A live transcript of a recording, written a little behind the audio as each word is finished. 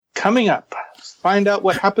Coming up, find out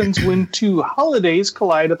what happens when two holidays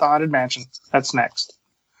collide at the Haunted Mansion. That's next.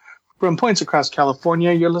 From points across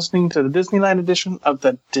California, you're listening to the Disneyland edition of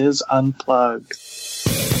the Diz Unplugged.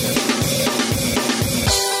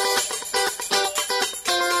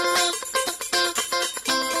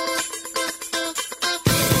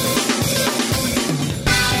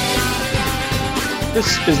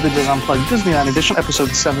 This is the Diz Unplugged Disneyland edition,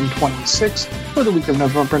 episode 726, for the week of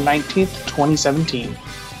November 19th, 2017.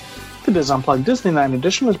 The Diz Unplugged Disneyland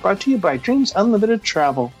edition is brought to you by Dreams Unlimited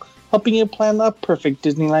Travel, helping you plan the perfect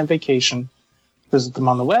Disneyland vacation. Visit them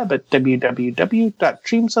on the web at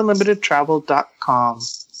www.dreamsunlimitedtravel.com.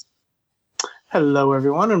 Hello,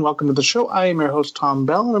 everyone, and welcome to the show. I am your host, Tom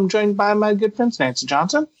Bell, and I'm joined by my good friends Nancy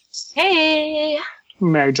Johnson. Hey!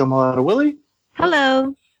 Mary Jo Maletta-Willie.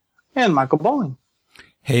 Hello. And Michael Bowling.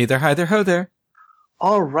 Hey there, hi there, ho there.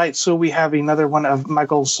 All right, so we have another one of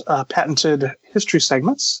Michael's patented history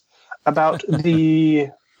segments about the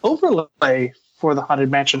overlay for the Haunted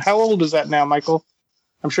Mansion. How old is that now, Michael?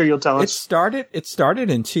 I'm sure you'll tell us. It started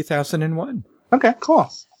in 2001. Okay,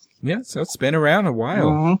 cool. Yeah, so it's been around a while.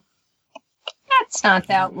 Mm-hmm. That's not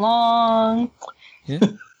that long. Yeah.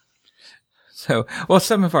 So, well,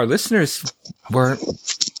 some of our listeners weren't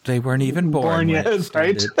even born yet,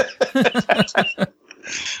 right?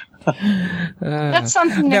 That's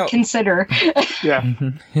something to consider. Yeah.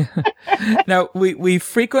 Now, we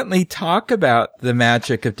frequently talk about the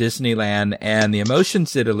magic of Disneyland and the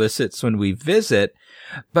emotions it elicits when we visit,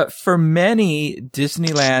 but for many,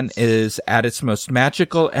 Disneyland is at its most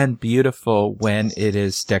magical and beautiful when it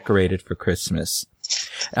is decorated for Christmas.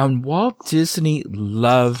 And Walt Disney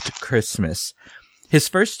loved Christmas. His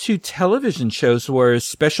first two television shows were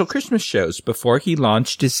special Christmas shows before he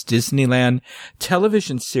launched his Disneyland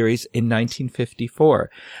television series in 1954.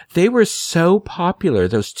 They were so popular,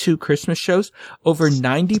 those two Christmas shows, over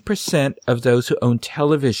 90% of those who owned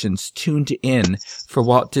televisions tuned in for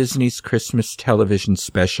Walt Disney's Christmas television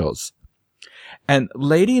specials. And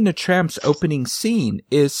Lady and the Tramp's opening scene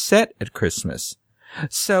is set at Christmas.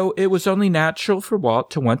 So it was only natural for Walt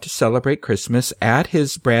to want to celebrate Christmas at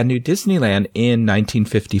his brand new Disneyland in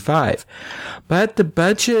 1955. But the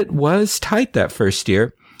budget was tight that first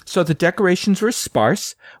year, so the decorations were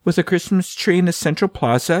sparse, with a Christmas tree in the central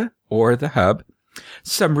plaza, or the hub.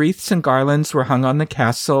 Some wreaths and garlands were hung on the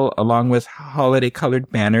castle, along with holiday-colored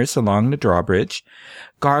banners along the drawbridge.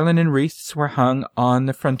 Garland and wreaths were hung on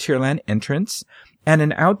the Frontierland entrance, and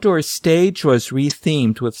an outdoor stage was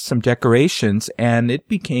re-themed with some decorations, and it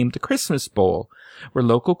became the Christmas Bowl, where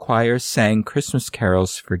local choirs sang Christmas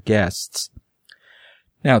carols for guests.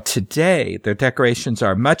 Now, today, their decorations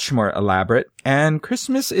are much more elaborate, and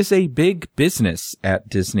Christmas is a big business at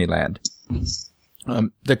Disneyland.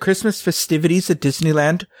 The Christmas festivities at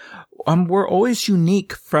Disneyland were always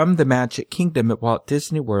unique from the Magic Kingdom at Walt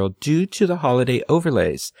Disney World due to the holiday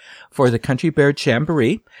overlays for the Country Bear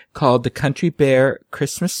Jamboree, called the Country Bear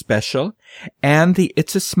Christmas Special, and the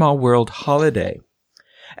It's a Small World holiday.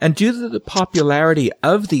 And due to the popularity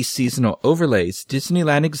of these seasonal overlays,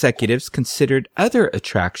 Disneyland executives considered other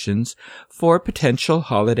attractions for potential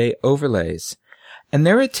holiday overlays. And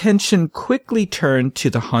their attention quickly turned to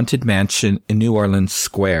the Haunted Mansion in New Orleans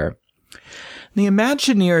Square. The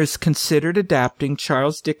Imagineers considered adapting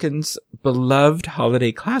Charles Dickens' beloved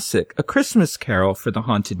holiday classic, A Christmas Carol, for the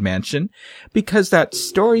Haunted Mansion, because that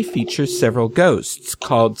story features several ghosts,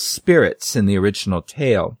 called spirits in the original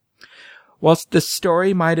tale. Whilst the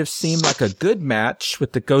story might have seemed like a good match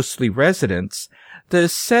with the ghostly residents, the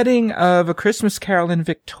setting of A Christmas Carol in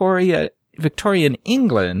Victorian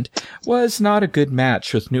England was not a good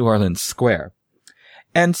match with New Orleans Square.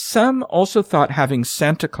 And some also thought having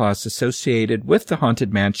Santa Claus associated with the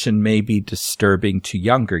Haunted Mansion may be disturbing to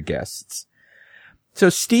younger guests. So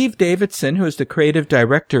Steve Davidson, who is the creative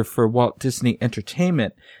director for Walt Disney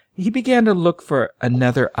Entertainment, he began to look for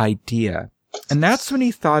another idea. And that's when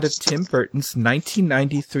he thought of Tim Burton's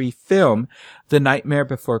 1993 film, The Nightmare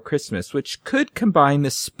Before Christmas, which could combine the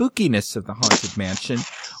spookiness of the Haunted Mansion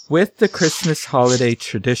with the Christmas holiday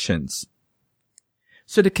traditions.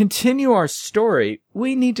 So to continue our story,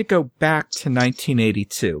 we need to go back to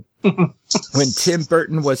 1982, when Tim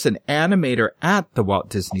Burton was an animator at the Walt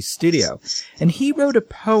Disney Studio, and he wrote a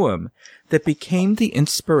poem that became the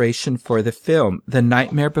inspiration for the film, The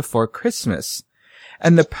Nightmare Before Christmas.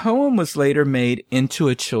 And the poem was later made into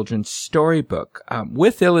a children's storybook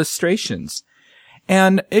with illustrations.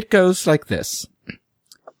 And it goes like this.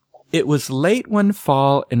 It was late one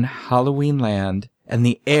fall in Halloween land, and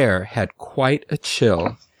the air had quite a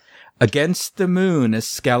chill. Against the moon a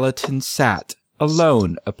skeleton sat,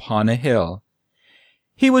 alone upon a hill.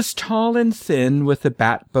 He was tall and thin with a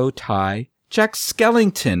bat bow tie. Jack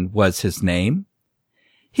Skellington was his name.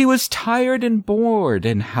 He was tired and bored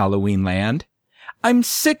in Halloween Land. I'm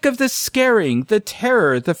sick of the scaring, the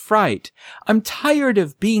terror, the fright. I'm tired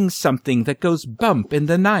of being something that goes bump in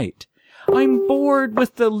the night. I'm bored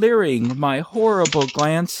with the leering, my horrible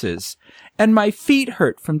glances, and my feet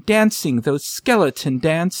hurt from dancing those skeleton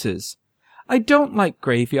dances. I don't like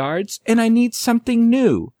graveyards, and I need something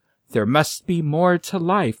new. There must be more to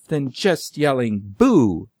life than just yelling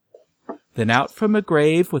boo. Then out from a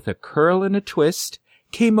grave with a curl and a twist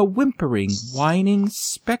came a whimpering, whining,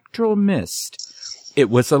 spectral mist. It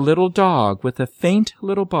was a little dog with a faint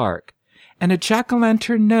little bark, and a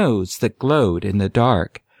jack-o'-lantern nose that glowed in the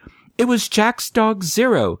dark. It was Jack's dog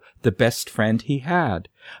Zero, the best friend he had,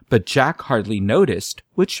 but Jack hardly noticed,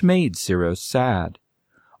 which made Zero sad.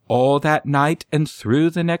 All that night and through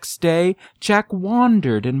the next day, Jack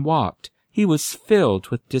wandered and walked. He was filled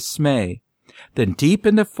with dismay. Then deep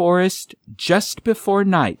in the forest, just before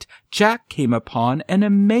night, Jack came upon an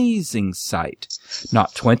amazing sight.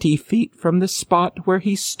 Not 20 feet from the spot where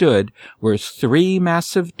he stood were 3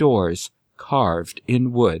 massive doors carved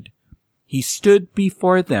in wood. He stood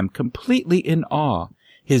before them completely in awe,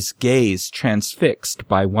 his gaze transfixed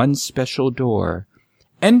by one special door.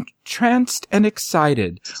 Entranced and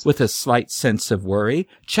excited, with a slight sense of worry,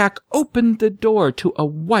 Jack opened the door to a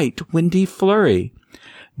white, windy flurry.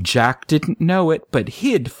 Jack didn't know it, but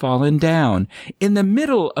he'd fallen down in the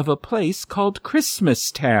middle of a place called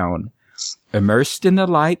Christmas Town. Immersed in the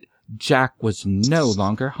light, Jack was no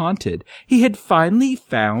longer haunted. He had finally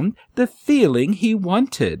found the feeling he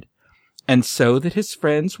wanted. And so that his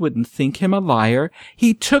friends wouldn't think him a liar,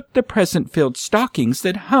 he took the present-filled stockings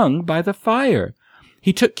that hung by the fire.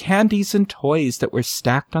 He took candies and toys that were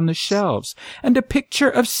stacked on the shelves, and a picture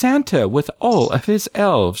of Santa with all of his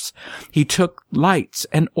elves. He took lights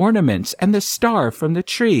and ornaments and the star from the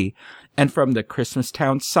tree, and from the Christmas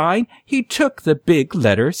Town sign he took the big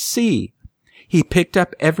letter C. He picked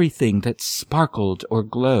up everything that sparkled or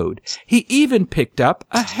glowed. He even picked up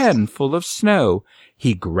a handful of snow.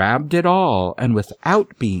 He grabbed it all, and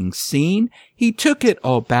without being seen, he took it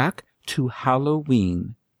all back to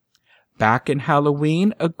Halloween. Back in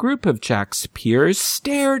Halloween, a group of Jack's peers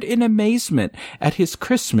stared in amazement at his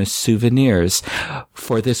Christmas souvenirs.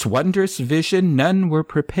 For this wondrous vision, none were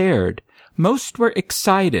prepared. Most were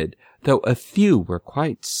excited, though a few were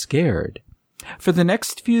quite scared. For the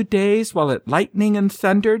next few days, while it lightened and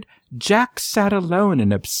thundered, Jack sat alone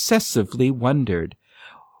and obsessively wondered.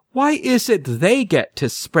 Why is it they get to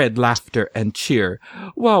spread laughter and cheer,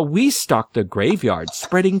 while we stalk the graveyard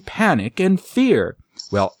spreading panic and fear?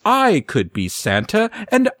 Well, I could be Santa,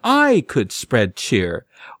 and I could spread cheer.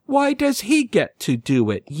 Why does he get to do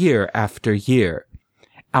it year after year?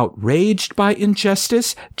 Outraged by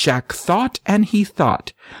injustice, Jack thought and he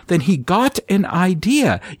thought. Then he got an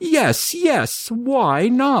idea. Yes, why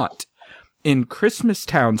not? In Christmas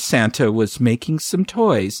Town, Santa was making some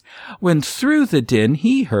toys, when through the din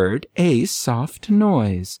he heard a soft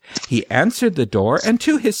noise. He answered the door, and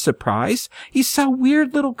to his surprise, he saw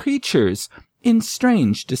weird little creatures in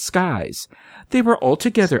strange disguise. They were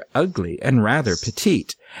altogether ugly and rather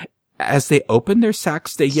petite. As they opened their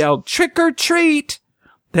sacks, they yelled, "Trick or treat!"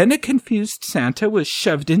 Then a confused Santa was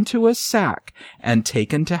shoved into a sack and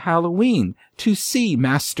taken to Halloween to see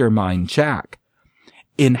Mastermind Jack.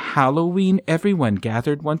 In Halloween, everyone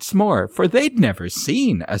gathered once more, for they'd never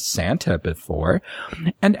seen a Santa before.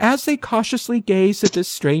 And as they cautiously gazed at this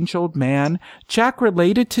strange old man, Jack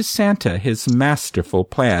related to Santa his masterful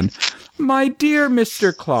plan. "My dear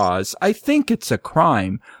Mr. Claus, I think it's a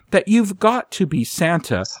crime that you've got to be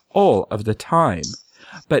Santa all of the time.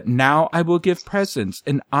 But now I will give presents,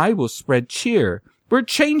 and I will spread cheer. We're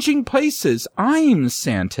changing places. I'm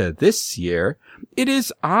Santa this year. It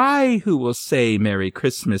is I who will say Merry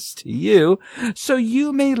Christmas to you, so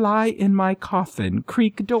you may lie in my coffin,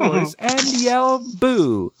 creak doors, and yell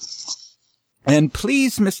boo. And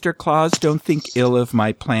please, Mr. Claus, don't think ill of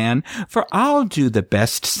my plan, for I'll do the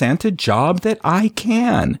best Santa job that I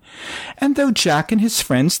can." And though Jack and his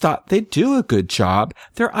friends thought they'd do a good job,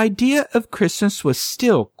 their idea of Christmas was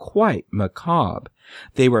still quite macabre.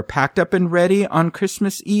 They were packed up and ready on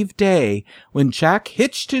Christmas Eve day, when Jack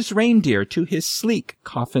hitched his reindeer to his sleek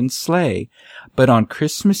coffin sleigh. But on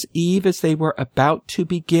Christmas Eve, as they were about to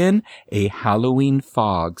begin, a Halloween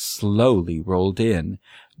fog slowly rolled in.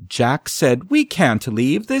 Jack said, "We can't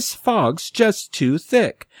leave. This fog's just too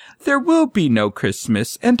thick. There will be no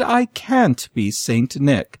Christmas, and I can't be Saint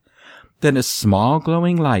Nick." Then a small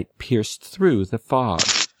glowing light pierced through the fog.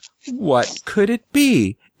 What could it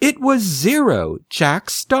be? It was Zero,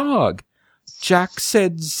 Jack's dog. Jack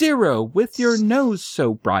said, "Zero, with your nose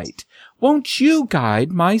so bright, won't you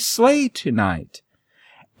guide my sleigh tonight?"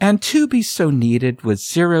 And to be so needed was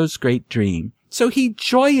Zero's great dream, so he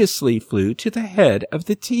joyously flew to the head of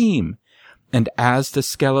the team. And as the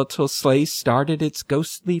skeletal sleigh started its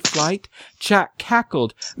ghostly flight, Jack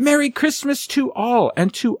cackled, "Merry Christmas to all,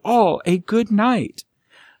 and to all a good night."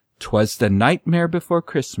 'Twas the nightmare before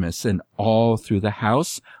Christmas, and all through the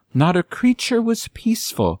house not a creature was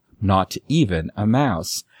peaceful, not even a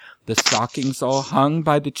mouse. The stockings all hung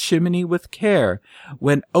by the chimney with care,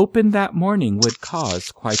 when opened that morning would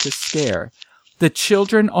cause quite a scare. The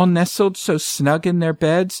children, all nestled so snug in their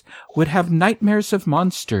beds, would have nightmares of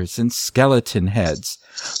monsters and skeleton heads.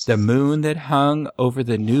 The moon that hung over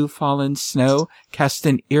the new-fallen snow cast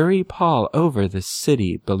an eerie pall over the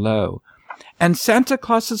city below. And Santa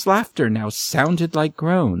Claus's laughter now sounded like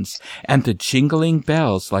groans, and the jingling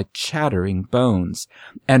bells like chattering bones.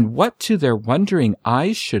 And what to their wondering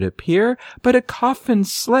eyes should appear but a coffin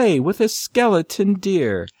sleigh with a skeleton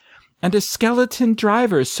deer? And a skeleton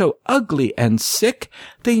driver so ugly and sick,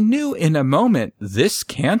 they knew in a moment this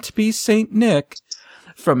can't be Saint Nick.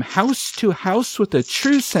 From house to house with a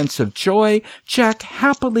true sense of joy, Jack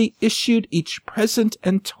happily issued each present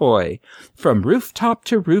and toy. From rooftop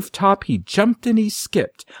to rooftop he jumped and he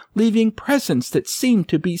skipped, leaving presents that seemed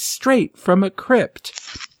to be straight from a crypt.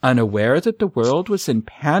 Unaware that the world was in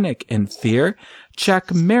panic and fear,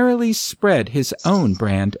 Jack merrily spread his own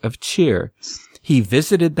brand of cheer. He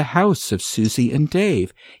visited the house of Susie and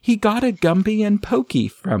Dave. He got a Gumby and Pokey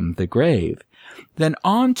from the grave. Then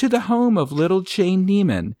on to the home of little Jane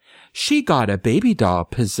Neiman. She got a baby doll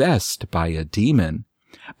possessed by a demon.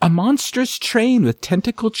 A monstrous train with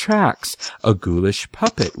tentacle tracks, a ghoulish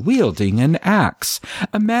puppet wielding an axe,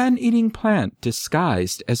 a man-eating plant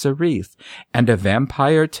disguised as a wreath, and a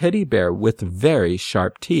vampire teddy bear with very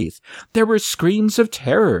sharp teeth. There were screams of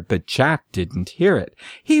terror, but Jack didn't hear it.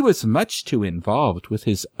 He was much too involved with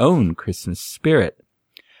his own Christmas spirit.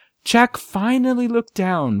 Jack finally looked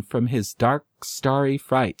down from his dark, starry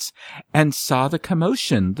frights and saw the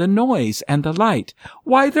commotion, the noise, and the light.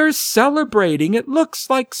 "Why, they're celebrating! It looks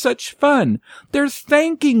like such fun! They're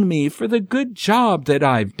thanking me for the good job that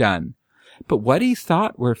I've done." But what he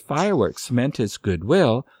thought were fireworks meant as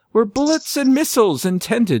goodwill were bullets and missiles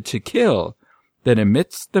intended to kill. Then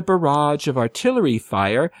amidst the barrage of artillery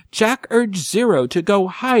fire, Jack urged Zero to go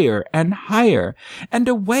higher and higher, and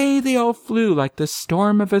away they all flew like the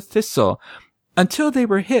storm of a thistle, until they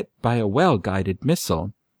were hit by a well-guided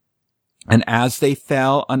missile. And as they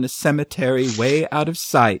fell on the cemetery way out of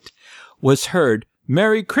sight, was heard,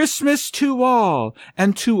 "Merry Christmas to all,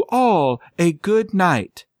 and to all a good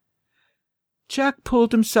night." Jack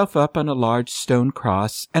pulled himself up on a large stone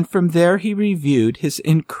cross, and from there he reviewed his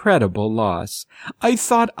incredible loss. "I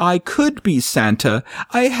thought I could be Santa.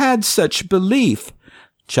 I had such belief."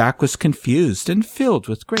 Jack was confused and filled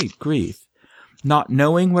with great grief. Not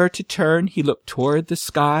knowing where to turn, he looked toward the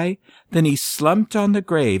sky. Then he slumped on the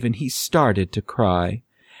grave and he started to cry.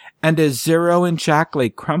 And as Zero and Jack lay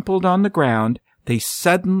crumpled on the ground, they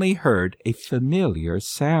suddenly heard a familiar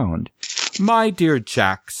sound. "My dear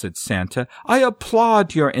Jack," said Santa, "I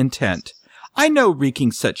applaud your intent. I know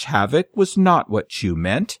wreaking such havoc was not what you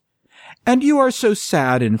meant. And you are so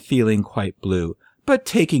sad and feeling quite blue, but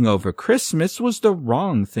taking over Christmas was the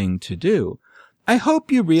wrong thing to do. I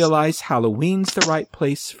hope you realize Halloween's the right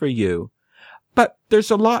place for you. But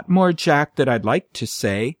there's a lot more, Jack, that I'd like to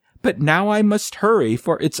say, but now I must hurry,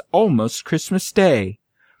 for it's almost Christmas Day."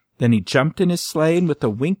 Then he jumped in his sleigh, and with a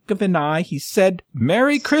wink of an eye, he said,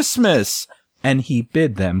 "Merry Christmas!" and he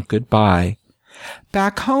bid them goodbye.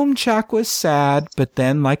 Back home, Jack was sad, but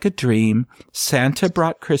then, like a dream, Santa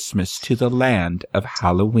brought Christmas to the land of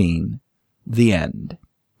Halloween. The end.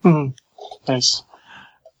 Nice.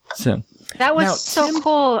 So that was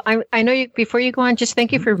cool. I know you. Before you go on, just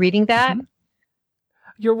thank you for reading that.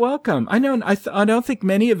 You're welcome. I know. I don't think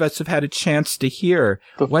many of us have had a chance to hear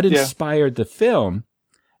what inspired the film.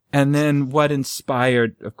 And then what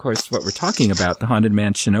inspired, of course, what we're talking about, the Haunted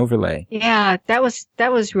Mansion overlay. Yeah, that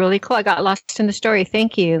was really cool. I got lost in the story.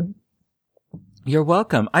 Thank you. You're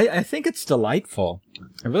welcome. I think it's delightful.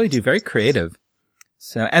 I really do. Very creative.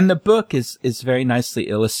 So, and the book is very nicely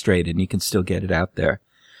illustrated, and you can still get it out there.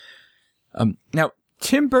 Now,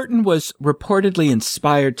 Tim Burton was reportedly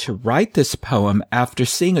inspired to write this poem after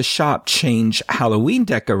seeing a shop change Halloween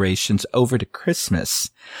decorations over to Christmas.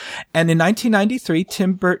 And in 1993,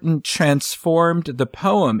 Tim Burton transformed the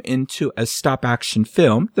poem into a stop-action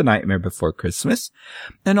film, The Nightmare Before Christmas.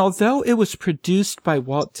 And although it was produced by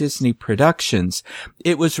Walt Disney Productions,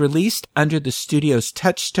 it was released under the studio's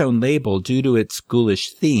Touchstone label due to its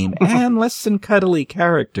ghoulish theme and less than cuddly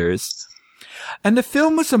characters. And the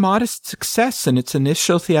film was a modest success in its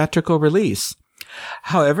initial theatrical release.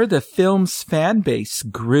 However, the film's fan base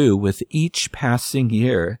grew with each passing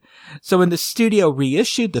year. So when the studio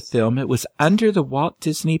reissued the film, it was under the Walt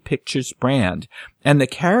Disney Pictures brand, and the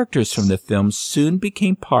characters from the film soon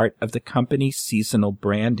became part of the company's seasonal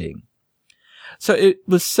branding. So it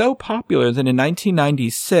was so popular that in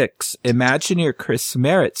 1996, Imagineer Chris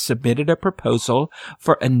Merritt submitted a proposal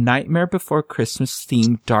for a Nightmare Before Christmas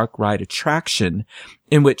themed dark ride attraction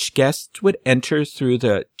in which guests would enter through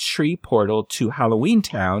the tree portal to Halloween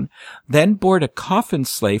Town, then board a coffin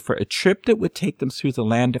sleigh for a trip that would take them through the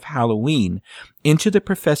land of Halloween, into the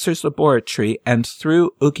professor's laboratory, and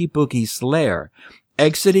through Oogie Boogie's lair,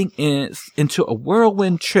 exiting into a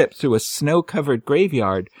whirlwind trip through a snow-covered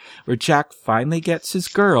graveyard where Jack finally gets his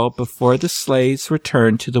girl before the sleighs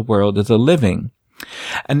return to the world of the living.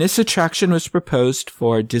 And this attraction was proposed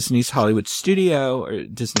for Disney's Hollywood Studio, or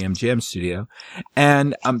Disney MGM Studio,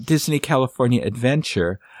 and Disney California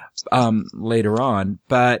Adventure later on,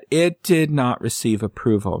 but it did not receive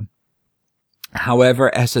approval.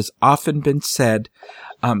 However, as has often been said,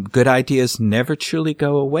 good ideas never truly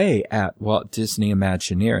go away at Walt Disney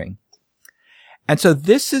Imagineering. And so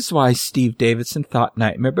this is why Steve Davidson thought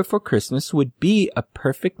Nightmare Before Christmas would be a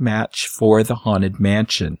perfect match for the Haunted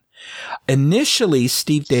Mansion. Initially,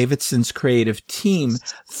 Steve Davidson's creative team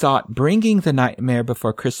thought bringing the Nightmare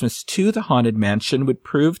Before Christmas to the Haunted Mansion would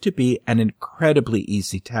prove to be an incredibly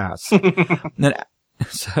easy task.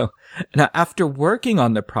 Now, after working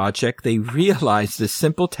on the project, they realized the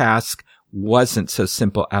simple task wasn't so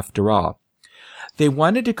simple after all. They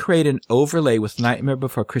wanted to create an overlay with Nightmare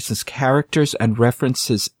Before Christmas characters and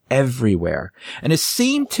references everywhere. And it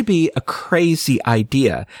seemed to be a crazy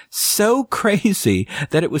idea. So crazy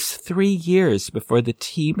that it was 3 years before the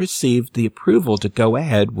team received the approval to go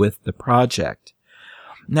ahead with the project.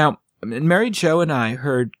 Now, Mary Jo and I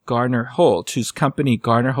heard Garner Holt, whose company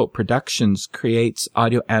Garner Holt Productions creates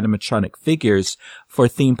audio animatronic figures for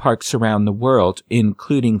theme parks around the world,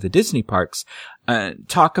 including the Disney parks,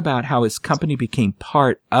 talk about how his company became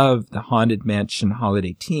part of the Haunted Mansion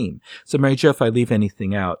holiday team. So Mary Jo, if I leave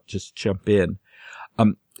anything out, just jump in.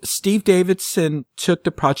 Steve Davidson took the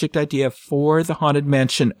project idea for the Haunted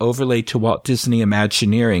Mansion overlay to Walt Disney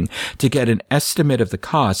Imagineering to get an estimate of the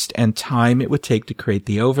cost and time it would take to create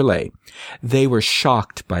the overlay. They were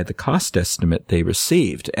shocked by the cost estimate they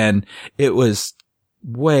received, and it was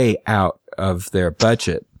way out of their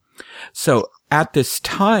budget. So at this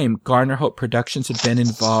time, Garner Holt Productions had been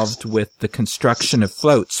involved with the construction of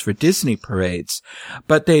floats for Disney parades,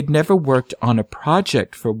 but they'd never worked on a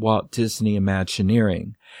project for Walt Disney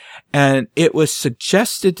Imagineering. And it was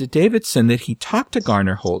suggested to Davidson that he talk to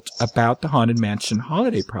Garner Holt about the Haunted Mansion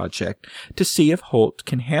holiday project to see if Holt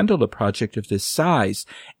can handle a project of this size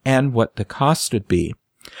and what the cost would be.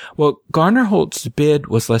 Well, Garner Holt's bid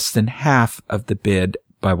was less than half of the bid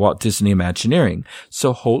by Walt Disney Imagineering,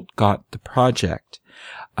 so Holt got the project.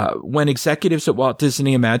 When executives at Walt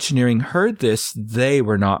Disney Imagineering heard this, they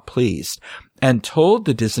were not pleased and told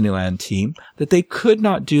the Disneyland team that they could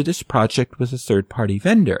not do this project with a third-party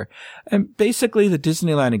vendor. And basically, the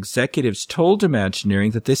Disneyland executives told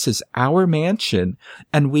Imagineering that this is our mansion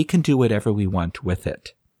and we can do whatever we want with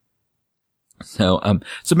it. So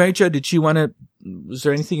Mary Jo, was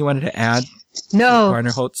there anything you wanted to add? No. What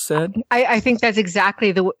Garner Holt said? I think that's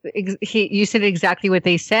exactly you said exactly what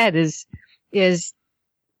they said is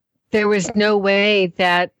there was no way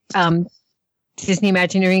that Disney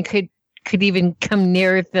Imagineering could even come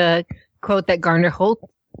near the quote that Garner Holt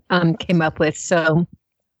came up with. So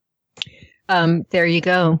there you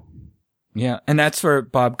go. Yeah, and that's where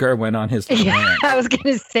Bob Gurr went on his rant. I was going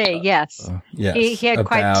to say yes. Yes, he had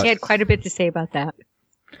quite a bit to say about that.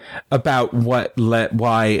 About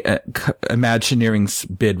why Imagineering's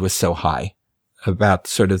bid was so high, about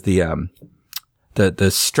sort of the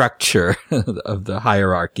structure of the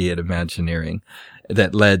hierarchy at Imagineering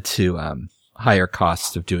that led to higher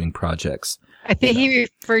costs of doing projects. I think he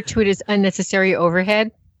referred to it as unnecessary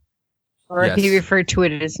overhead, or yes. he referred to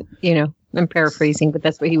it as, I'm paraphrasing, but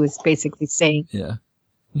that's what he was basically saying. Yeah,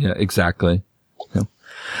 exactly. Yeah.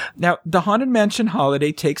 Now, the Haunted Mansion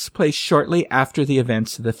holiday takes place shortly after the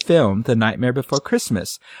events of the film, The Nightmare Before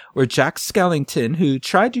Christmas, where Jack Skellington, who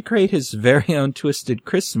tried to create his very own Twisted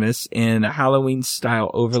Christmas in a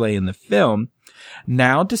Halloween-style overlay in the film,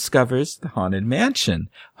 now discovers the Haunted Mansion,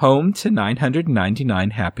 home to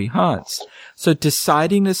 999 happy haunts. So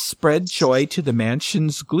deciding to spread joy to the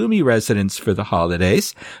mansion's gloomy residents for the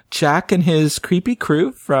holidays, Jack and his creepy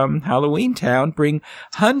crew from Halloween Town bring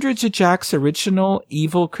hundreds of Jack's original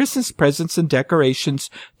evil Christmas presents and decorations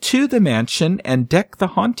to the mansion and deck the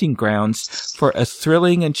haunting grounds for a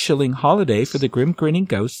thrilling and chilling holiday for the grim grinning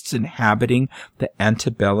ghosts inhabiting the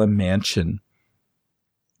antebellum mansion.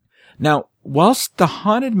 Now, whilst the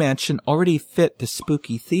Haunted Mansion already fit the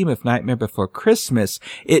spooky theme of Nightmare Before Christmas,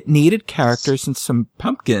 it needed characters and some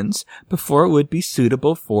pumpkins before it would be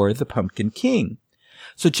suitable for the Pumpkin King.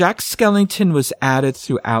 So Jack Skellington was added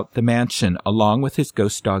throughout the mansion, along with his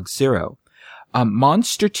ghost dog Zero.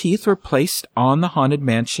 Monster teeth were placed on the Haunted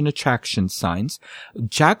Mansion attraction signs.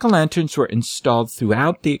 Jack-o'-lanterns were installed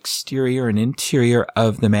throughout the exterior and interior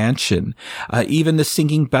of the mansion. Even the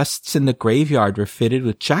singing busts in the graveyard were fitted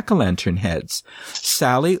with jack-o'-lantern heads.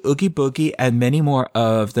 Sally, Oogie Boogie, and many more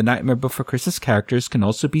of the Nightmare Before Christmas characters can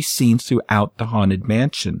also be seen throughout the Haunted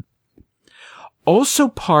Mansion. Also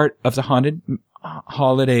part of the Haunted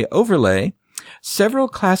Holiday overlay, several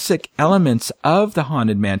classic elements of the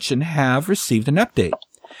Haunted Mansion have received an update.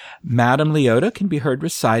 Madame Leota can be heard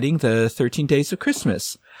reciting the 13 Days of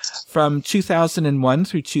Christmas. From 2001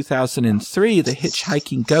 through 2003, the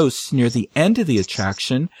hitchhiking ghosts near the end of the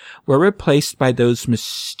attraction were replaced by those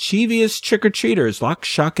mischievous trick-or-treaters, Lock,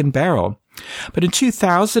 Shock, and Barrel. But in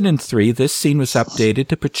 2003, this scene was updated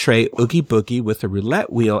to portray Oogie Boogie with a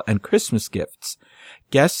roulette wheel and Christmas gifts.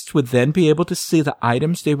 Guests would then be able to see the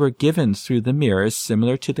items they were given through the mirrors,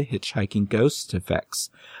 similar to the hitchhiking ghost effects.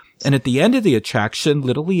 And at the end of the attraction,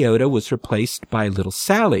 Little Leota was replaced by Little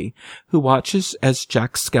Sally, who watches as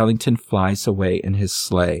Jack Skellington flies away in his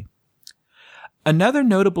sleigh. Another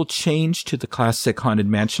notable change to the classic Haunted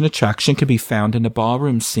Mansion attraction can be found in a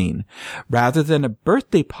ballroom scene. Rather than a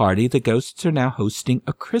birthday party, the ghosts are now hosting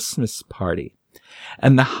a Christmas party.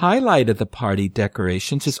 And the highlight of the party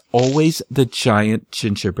decorations is always the giant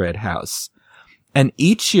gingerbread house. And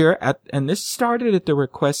each year, and this started at the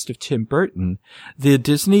request of Tim Burton, the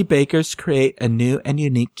Disney bakers create a new and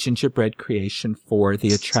unique gingerbread creation for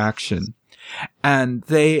the attraction. And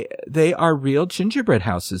they are real gingerbread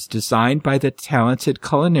houses designed by the talented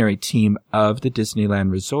culinary team of the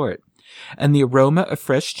Disneyland Resort. And the aroma of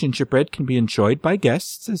fresh gingerbread can be enjoyed by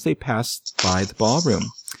guests as they pass by the ballroom.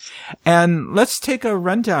 And let's take a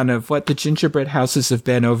rundown of what the gingerbread houses have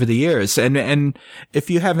been over the years. And if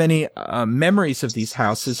you have any memories of these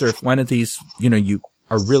houses, or if one of these, you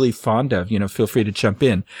are really fond of, feel free to jump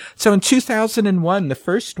in. So in 2001, the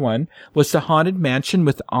first one was the Haunted Mansion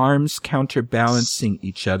with arms counterbalancing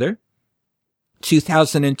each other.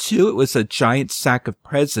 2002, it was a giant sack of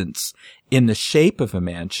presents in the shape of a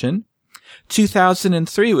mansion.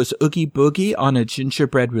 2003, it was Oogie Boogie on a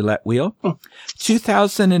gingerbread roulette wheel.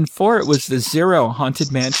 2004, it was the Zero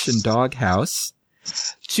Haunted Mansion doghouse.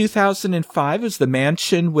 2005 was the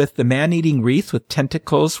mansion with the man-eating wreath with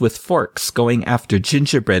tentacles with forks going after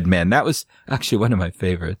gingerbread men. That was actually one of my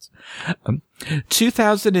favorites.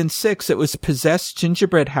 2006, it was possessed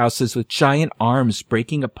gingerbread houses with giant arms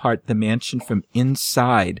breaking apart the mansion from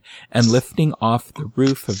inside and lifting off the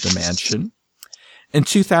roof of the mansion. In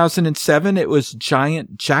 2007, it was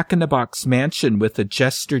giant Jack-in-the-Box mansion with a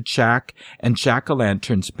jester Jack and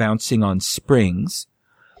jack-o'-lanterns bouncing on springs.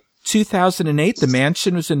 2008, the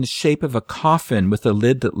mansion was in the shape of a coffin with a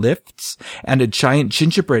lid that lifts and a giant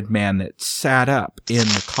gingerbread man that sat up in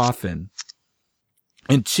the coffin.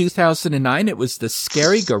 In 2009, it was the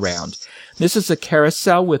Scary-Go-Round. This is a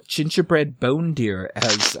carousel with gingerbread bone deer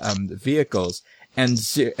as the vehicles and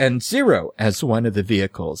Zero as one of the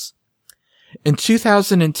vehicles. In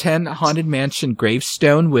 2010, Haunted Mansion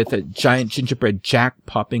Gravestone with a giant gingerbread Jack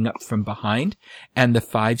popping up from behind and the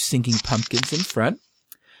 5 singing pumpkins in front.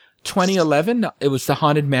 2011, it was the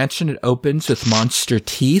Haunted Mansion. It opens with monster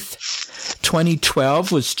teeth.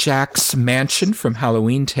 2012 was Jack's Mansion from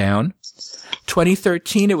Halloween Town.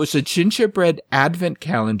 2013, it was a gingerbread advent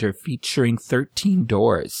calendar featuring 13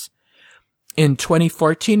 doors. In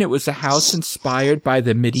 2014, it was a house inspired by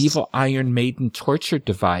the medieval Iron Maiden torture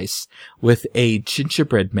device with a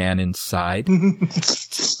gingerbread man inside.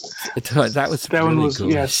 That was that really one was,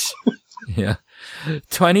 ghoulish. yes. Yeah.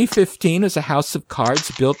 2015 was a house of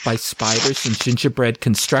cards built by spiders and gingerbread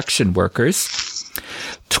construction workers.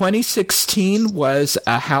 2016 was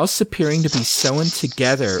a house appearing to be sewn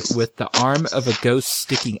together with the arm of a ghost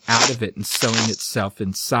sticking out of it and sewing itself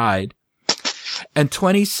inside. And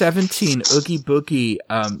 2017, Oogie Boogie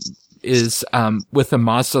is with a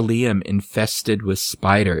mausoleum infested with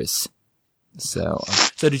spiders. So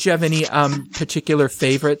did you have any particular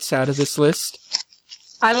favorites out of this list?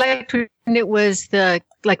 I liked when it was the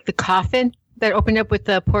coffin that opened up with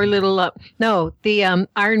the poor little the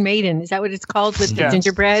Iron Maiden. Is that what it's called, with the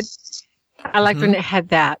gingerbread? I liked when it had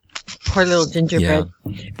that poor little gingerbread.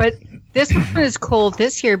 Yeah. But this one is cool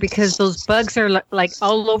this year because those bugs are like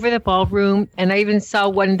all over the ballroom, and I even saw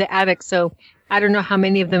one in the attic. So I don't know how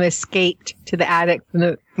many of them escaped to the attic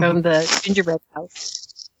from the gingerbread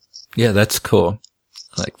house. Yeah, that's cool.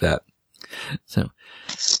 I like that. So,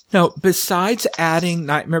 now, besides adding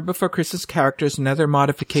Nightmare Before Christmas characters and other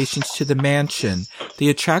modifications to the mansion, the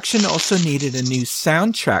attraction also needed a new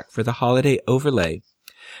soundtrack for the holiday overlay.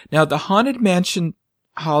 Now, the Haunted Mansion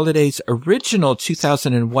Holiday's original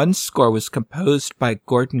 2001 score was composed by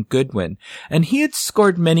Gordon Goodwin, and he had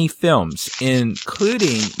scored many films,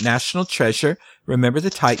 including National Treasure, Remember the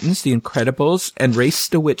Titans, The Incredibles, and Race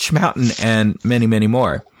to Witch Mountain, and many, many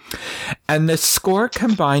more. And the score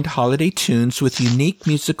combined holiday tunes with unique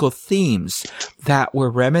musical themes that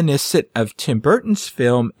were reminiscent of Tim Burton's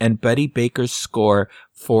film and Buddy Baker's score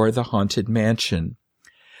for The Haunted Mansion.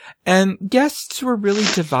 And guests were really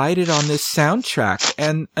divided on this soundtrack,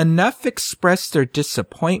 and enough expressed their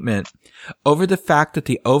disappointment over the fact that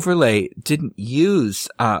the overlay didn't use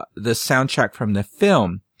the soundtrack from the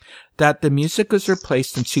film, that the music was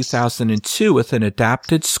replaced in 2002 with an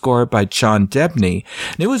adapted score by John Debney,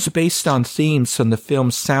 and it was based on themes from the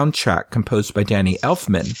film's soundtrack composed by Danny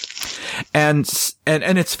Elfman. And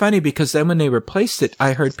it's funny because then when they replaced it,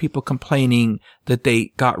 I heard people complaining that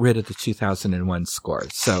they got rid of the 2001 score.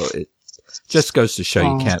 So it just goes to show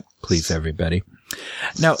you can't please everybody.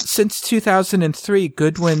 Now, since 2003,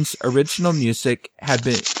 Goodwin's original music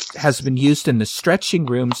has been used in the stretching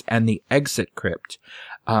rooms and the exit crypt,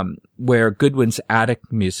 where Goodwin's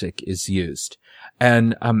attic music is used.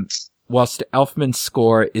 And, whilst Elfman's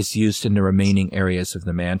score is used in the remaining areas of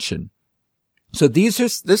the mansion. So this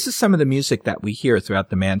is some of the music that we hear throughout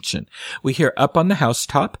the mansion. We hear Up on the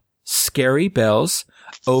Housetop, Scary Bells,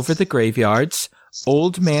 Over the Graveyards,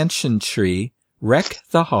 Old Mansion Tree, Wreck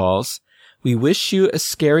the Halls, We Wish You a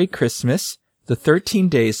Scary Christmas, The 13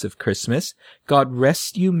 Days of Christmas, God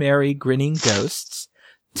Rest You Merry Grinning Ghosts,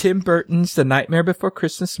 Tim Burton's The Nightmare Before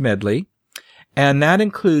Christmas medley, and that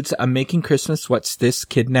includes Making Christmas What's This,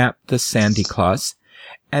 Kidnap the Sandy Claus.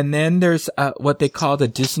 And then there's what they call the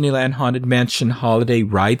Disneyland Haunted Mansion Holiday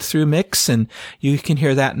Ride-Through Mix, and you can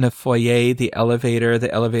hear that in the foyer, the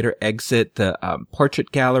elevator exit, the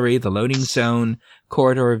portrait gallery, the loading zone,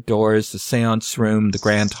 corridor of doors, the seance room, the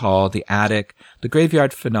grand hall, the attic, the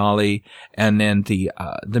graveyard finale, and then the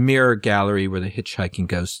mirror gallery where the hitchhiking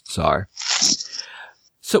ghosts are.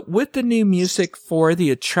 So with the new music for the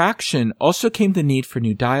attraction also came the need for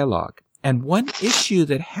new dialogue. And one issue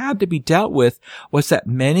that had to be dealt with was that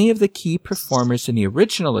many of the key performers in the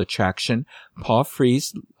original attraction, Paul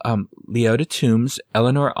Frees, Leota Toombs,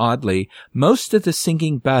 Eleanor Audley, most of the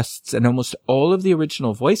singing busts and almost all of the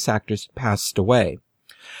original voice actors passed away.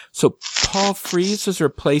 So Paul Frees was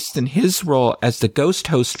replaced in his role as the ghost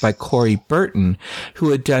host by Corey Burton,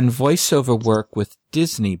 who had done voiceover work with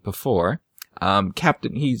Disney before.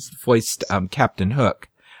 He's voiced Captain Hook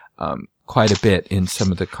quite a bit in some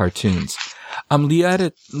of the cartoons.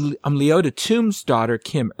 Leota Toombs' daughter,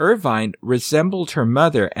 Kim Irvine, resembled her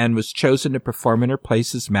mother and was chosen to perform in her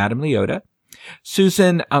place as Madame Leota.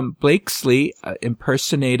 Susan Blakesley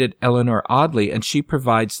impersonated Eleanor Audley, and she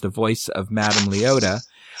provides the voice of Madame Leota.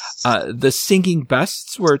 The singing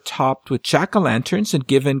busts were topped with jack-o'-lanterns and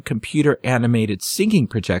given computer-animated singing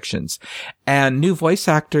projections. And new voice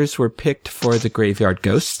actors were picked for the graveyard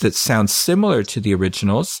ghosts that sound similar to the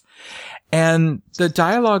originals. And the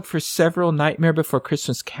dialogue for several Nightmare Before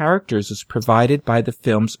Christmas characters was provided by the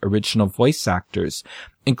film's original voice actors,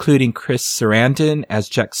 including Chris Sarandon as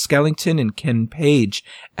Jack Skellington and Ken Page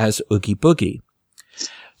as Oogie Boogie.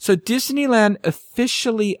 So Disneyland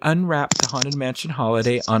officially unwrapped the Haunted Mansion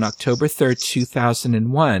Holiday on October 3rd,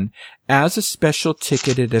 2001 as a special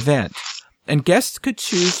ticketed event. And guests could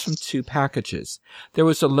choose from two packages. There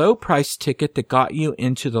was a low price ticket that got you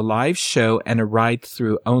into the live show and a ride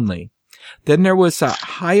through only. Then there was a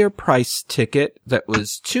higher price ticket that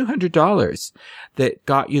was $200 that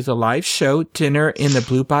got you the live show, dinner in the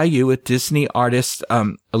Blue Bayou with Disney artist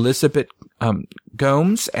Elizabeth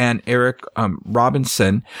Gomes and Eric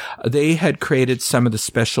Robinson, they had created some of the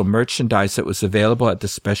special merchandise that was available at the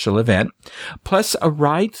special event, plus a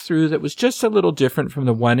ride-through that was just a little different from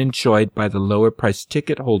the one enjoyed by the lower-priced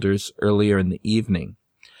ticket holders earlier in the evening.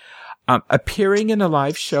 Appearing in a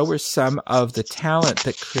live show were some of the talent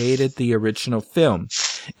that created the original film,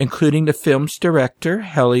 including the film's director,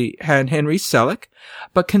 Henry Selick,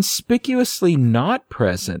 but conspicuously not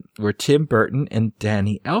present were Tim Burton and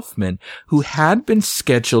Danny Elfman, who had been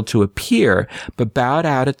scheduled to appear, but bowed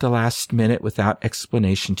out at the last minute without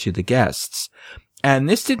explanation to the guests. And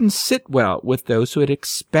this didn't sit well with those who had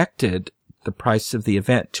expected the price of the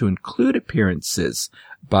event to include appearances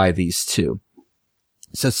by these two.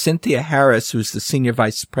 So Cynthia Harris, who's the senior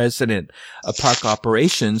vice president of park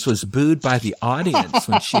operations, was booed by the audience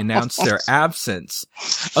when she announced their absence,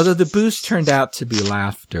 although the boos turned out to be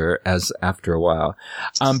laughter after a while.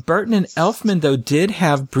 Burton and Elfman, though, did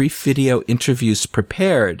have brief video interviews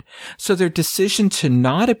prepared, so their decision to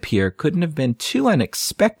not appear couldn't have been too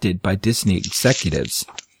unexpected by Disney executives.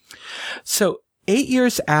 So 8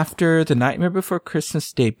 years after The Nightmare Before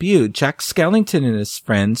Christmas debuted, Jack Skellington and his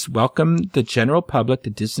friends welcomed the general public to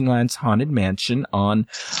Disneyland's Haunted Mansion on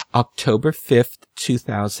October 5th,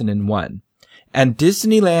 2001. And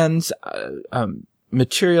Disneyland's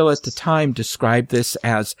material at the time described this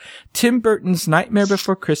as Tim Burton's Nightmare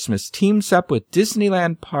Before Christmas teams up with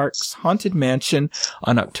Disneyland Park's Haunted Mansion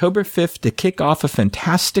on October 5th to kick off a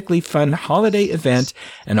fantastically fun holiday event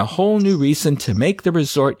and a whole new reason to make the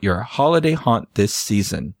resort your holiday haunt this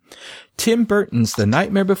season. Tim Burton's The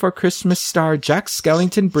Nightmare Before Christmas star Jack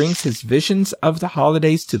Skellington brings his visions of the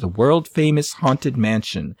holidays to the world-famous Haunted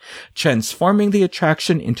Mansion, transforming the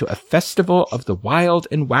attraction into a festival of the wild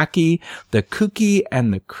and wacky, the kooky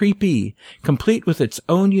and the creepy, complete with its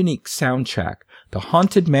own unique soundtrack. The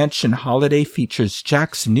Haunted Mansion holiday features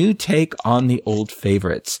Jack's new take on the old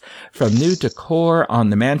favorites, from new decor on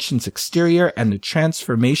the mansion's exterior and the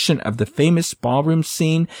transformation of the famous ballroom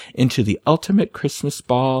scene into the ultimate Christmas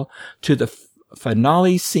ball, to the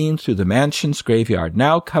finale scene through the mansion's graveyard,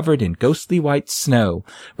 now covered in ghostly white snow,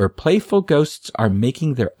 where playful ghosts are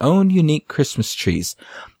making their own unique Christmas trees.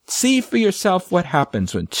 See for yourself what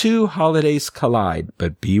happens when two holidays collide,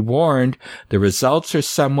 but be warned, the results are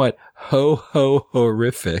somewhat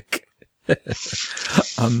horrific.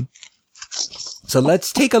 So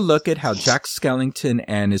let's take a look at how Jack Skellington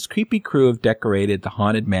and his creepy crew have decorated the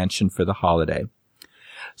Haunted Mansion for the holiday.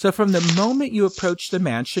 So from the moment you approach the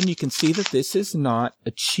mansion, you can see that this is not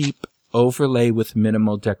a cheap overlay with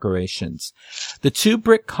minimal decorations. The 2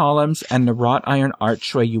 brick columns and the wrought iron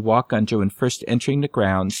archway you walk under when first entering the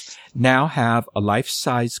grounds now have a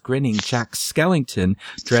life-size grinning Jack Skellington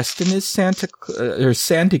dressed in his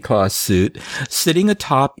Santa Claus suit, sitting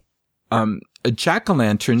atop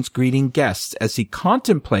jack-o'-lanterns greeting guests as he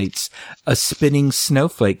contemplates a spinning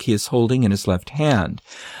snowflake he is holding in his left hand.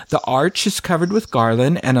 The arch is covered with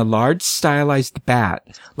garland, and a large stylized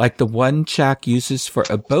bat, like the one Jack uses for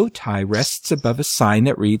a bow tie, rests above a sign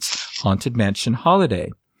that reads Haunted Mansion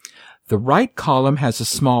Holiday. The right column has a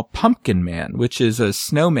small pumpkin man, which is a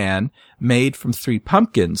snowman made from 3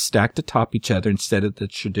 pumpkins stacked atop each other instead of the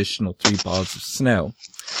traditional 3 balls of snow,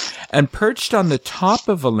 and perched on the top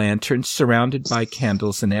of a lantern surrounded by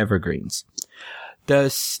candles and evergreens. The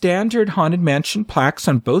standard Haunted Mansion plaques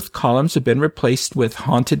on both columns have been replaced with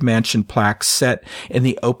Haunted Mansion plaques set in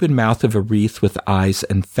the open mouth of a wreath with eyes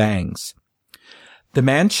and fangs. The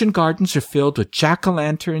mansion gardens are filled with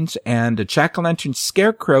jack-o'-lanterns, and a jack-o'-lantern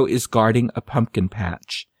scarecrow is guarding a pumpkin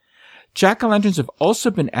patch. Jack-o'-lanterns have also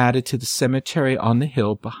been added to the cemetery on the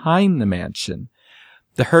hill behind the mansion.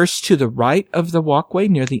 The hearse to the right of the walkway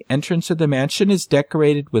near the entrance of the mansion is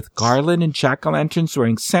decorated with garland and jack-o'-lanterns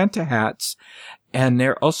wearing Santa hats, and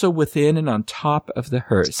they're also within and on top of the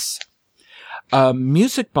hearse. A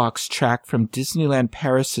music box track from Disneyland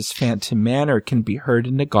Paris's Phantom Manor can be heard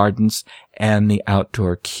in the gardens and the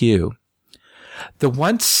outdoor queue. The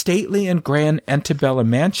once stately and grand Antebellum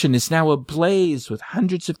Mansion is now ablaze with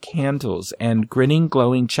hundreds of candles, and grinning,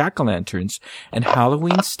 glowing jack-o'-lanterns and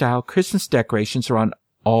Halloween-style Christmas decorations are on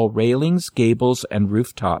all railings, gables, and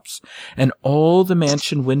rooftops, and all the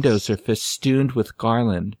mansion windows are festooned with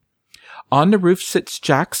garland. On the roof sits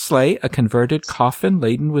Jack's sleigh, a converted coffin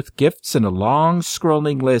laden with gifts, and a long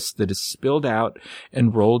scrolling list that is spilled out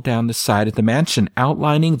and rolled down the side of the mansion,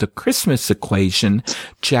 outlining the Christmas equation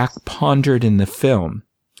Jack pondered in the film.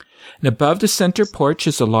 And above the center porch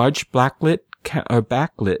is a large backlit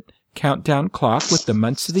countdown clock with the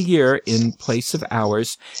months of the year in place of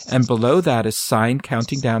hours, and below that a sign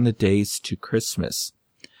counting down the days to Christmas.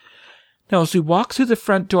 Now, as we walk through the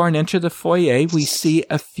front door and enter the foyer, we see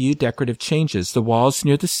a few decorative changes. The walls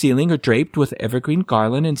near the ceiling are draped with evergreen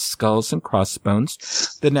garland and skulls and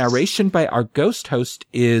crossbones. The narration by our ghost host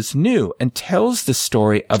is new and tells the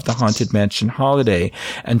story of the Haunted Mansion holiday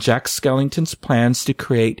and Jack Skellington's plans to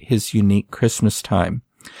create his unique Christmas time.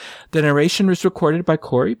 The narration was recorded by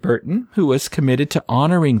Corey Burton, who was committed to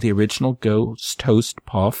honoring the original ghost host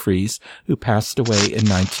Paul Frees, who passed away in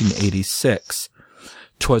 1986.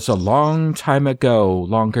 "'Twas a long time ago,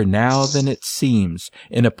 longer now than it seems,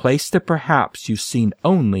 in a place that perhaps you've seen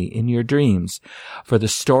only in your dreams. For the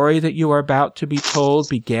story that you are about to be told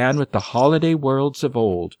began with the holiday worlds of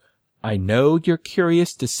old. I know you're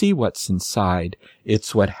curious to see what's inside.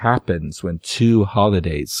 It's what happens when two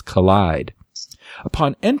holidays collide."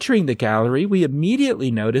 Upon entering the gallery, we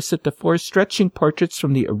immediately notice that the four stretching portraits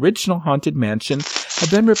from the original Haunted Mansion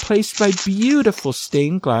have been replaced by beautiful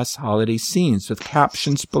stained glass holiday scenes with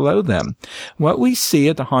captions below them. What we see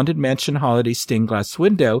at the Haunted Mansion holiday stained glass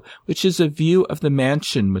window, which is a view of the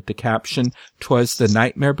mansion with the caption, "'Twas the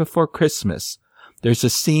Nightmare Before Christmas." There's a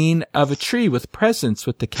scene of a tree with presents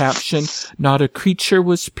with the caption, "Not a creature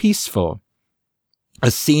was peaceful." A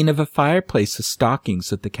scene of a fireplace with stockings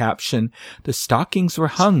with the caption, "The stockings were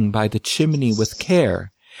hung by the chimney with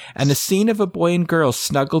care." And a scene of a boy and girl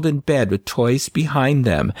snuggled in bed with toys behind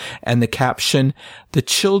them, and the caption, "The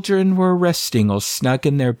children were resting all snug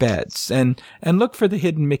in their beds." And look for the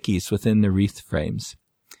hidden Mickeys within the wreath frames.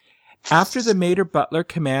 After the maid or butler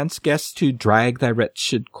commands guests to drag thy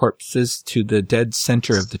wretched corpses to the dead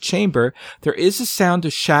center of the chamber, there is a sound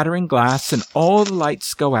of shattering glass, and all the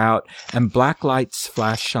lights go out, and black lights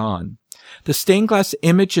flash on. The stained glass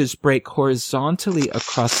images break horizontally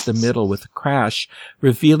across the middle with a crash,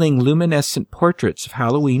 revealing luminescent portraits of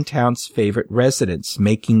Halloween Town's favorite residents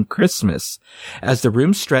making Christmas. As the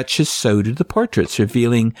room stretches, so do the portraits,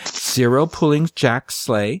 revealing Zero pulling Jack's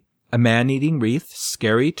sleigh, a man-eating wreath,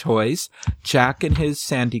 scary toys, Jack in his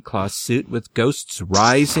Santa Claus suit with ghosts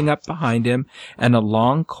rising up behind him, and a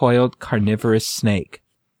long-coiled carnivorous snake.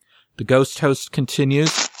 The ghost host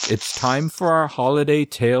continues, "It's time for our holiday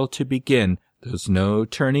tale to begin. There's no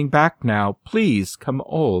turning back now. Please come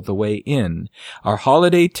all the way in. Our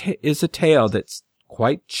holiday is a tale that's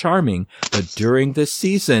quite charming, but during this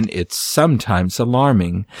season, it's sometimes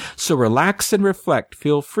alarming. So relax and reflect.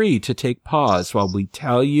 Feel free to take pause while we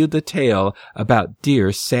tell you the tale about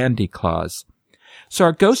dear Santa Claus." So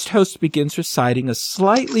our ghost host begins reciting a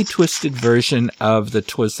slightly twisted version of the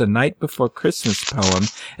 "'Twas the Night Before Christmas" poem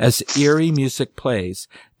as eerie music plays.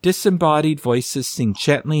 Disembodied voices sing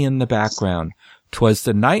gently in the background. "'Twas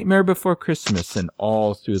the nightmare before Christmas, and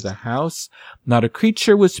all through the house not a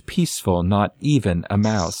creature was peaceful, not even a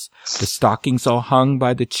mouse. The stockings all hung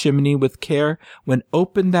by the chimney with care, when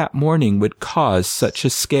opened that morning would cause such a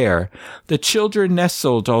scare. The children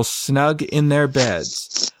nestled all snug in their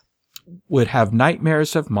beds, would have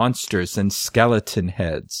nightmares of monsters and skeleton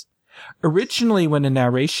heads." Originally, when a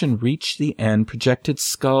narration reached the end, projected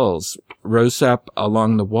skulls rose up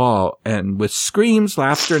along the wall, and with screams,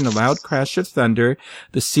 laughter, and a loud crash of thunder,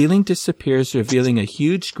 the ceiling disappears, revealing a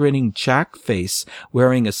huge grinning Jack face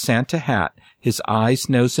wearing a Santa hat, his eyes,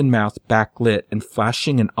 nose, and mouth backlit and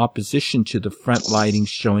flashing in opposition to the front lighting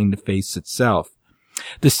showing the face itself.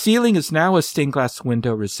 The ceiling is now a stained glass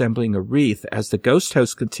window resembling a wreath as the ghost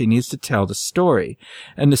host continues to tell the story,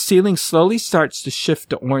 and the ceiling slowly starts to shift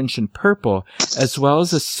to orange and purple, as well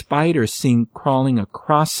as a spider seen crawling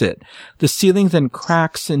across it. The ceiling then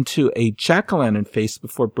cracks into a jack-o'-lantern face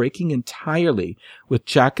before breaking entirely, with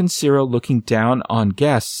Jack and Zero looking down on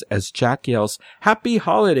guests as Jack yells, "Happy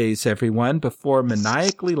holidays, everyone," before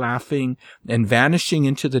maniacally laughing and vanishing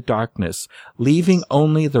into the darkness, leaving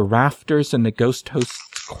only the rafters and the ghost host's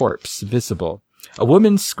corpse visible. A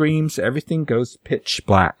woman screams, everything goes pitch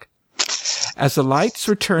black. As the lights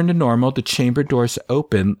return to normal, the chamber doors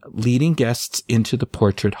open, leading guests into the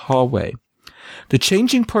portrait hallway. The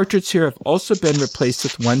changing portraits here have also been replaced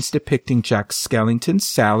with ones depicting Jack Skellington,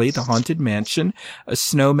 Sally, the Haunted Mansion, a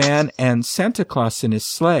snowman, and Santa Claus in his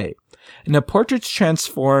sleigh. And the portraits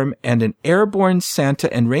transform, and an airborne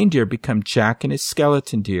Santa and reindeer become Jack and his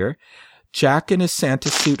skeleton deer. Jack in his Santa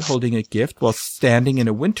suit holding a gift while standing in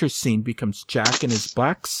a winter scene becomes Jack in his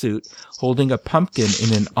black suit holding a pumpkin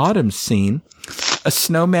in an autumn scene. A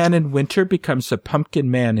snowman in winter becomes a pumpkin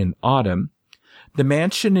man in autumn. The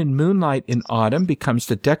mansion in moonlight in autumn becomes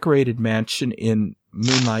the decorated mansion in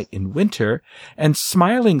moonlight in winter, and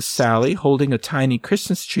smiling Sally holding a tiny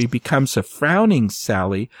Christmas tree becomes a frowning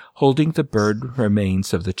Sally holding the bird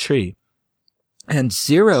remains of the tree. And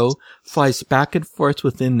Zero flies back and forth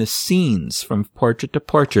within the scenes from portrait to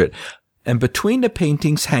portrait, and between the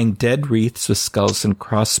paintings hang dead wreaths with skulls and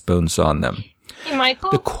crossbones on them. Hey,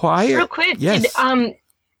 Michael. The choir. Real quick. Yes.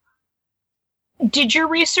 Did your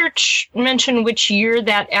research mention which year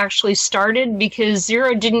that actually started? Because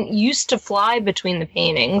Zero didn't used to fly between the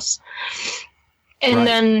paintings. And Right.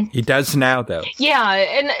 then... He does now, though. Yeah,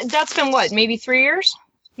 and that's been what, maybe 3 years?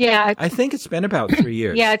 Yeah. I think it's been about 3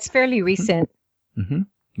 years. Yeah, it's fairly recent. Mm-hmm.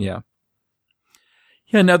 Yeah.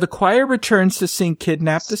 Yeah, now the choir returns to sing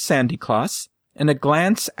Kidnap the Sandy Claus, and a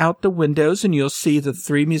glance out the windows and you'll see the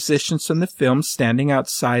 3 musicians from the film standing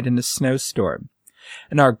outside in a snowstorm.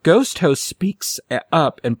 And our ghost host speaks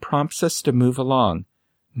up and prompts us to move along.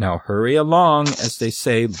 Now hurry along, as they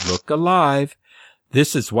say, look alive.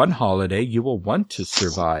 This is one holiday you will want to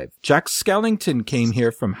survive. Jack Skellington came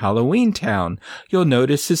here from Halloween Town. You'll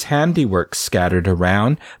notice his handiwork scattered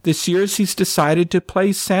around. This year he's decided to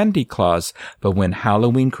play Sandy Claus, but when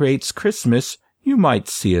Halloween creates Christmas, you might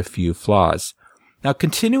see a few flaws. Now,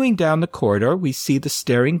 continuing down the corridor, we see the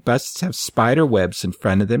staring busts have spider webs in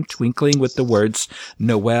front of them, twinkling with the words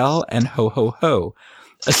Noel and Ho Ho Ho.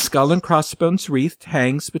 A skull and crossbones wreath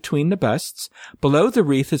hangs between the busts. Below the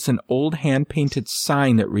wreath is an old hand-painted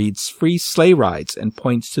sign that reads Free Sleigh Rides and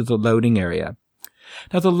points to the loading area.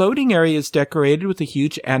 Now, the loading area is decorated with a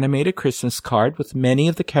huge animated Christmas card with many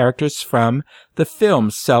of the characters from the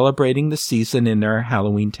film celebrating the season in their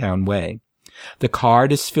Halloween Town way. The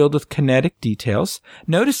card is filled with kinetic details.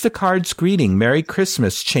 Notice the card's greeting, Merry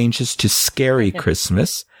Christmas, changes to Scary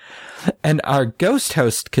Christmas. And our ghost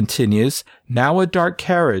host continues, now a dark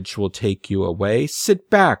carriage will take you away. Sit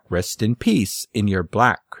back, rest in peace in your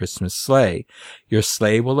black Christmas sleigh. Your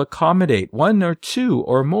sleigh will accommodate 1 or 2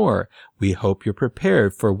 or more. We hope you're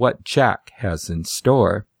prepared for what Jack has in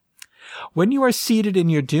store. When you are seated in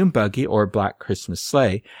your doom buggy or black Christmas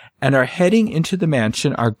sleigh and are heading into the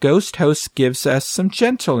mansion, our ghost host gives us some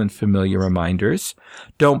gentle and familiar reminders.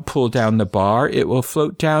 Don't pull down the bar. It will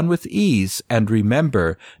float down with ease. And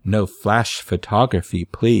remember, no flash photography,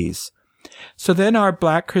 please. So then our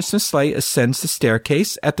black Christmas sleigh ascends the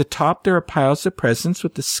staircase. At the top, there are piles of presents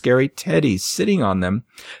with the scary teddies sitting on them,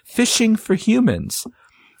 fishing for humans.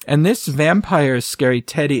 And this vampire scary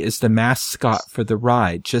teddy is the mascot for the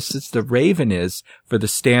ride, just as the Raven is for the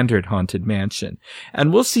standard Haunted Mansion.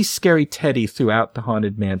 And we'll see scary teddy throughout the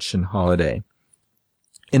Haunted Mansion holiday.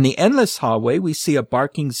 In the endless hallway, we see a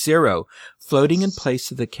barking Zero floating in place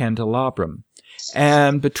of the candelabrum.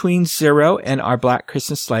 And between Zero and our black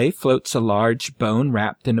Christmas sleigh floats a large bone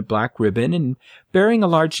wrapped in a black ribbon and bearing a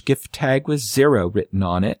large gift tag with Zero written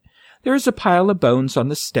on it. There is a pile of bones on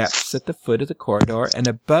the steps at the foot of the corridor, and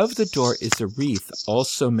above the door is a wreath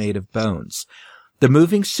also made of bones. The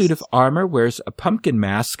moving suit of armor wears a pumpkin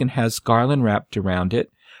mask and has garland wrapped around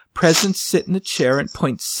it. Presents sit in the chair, and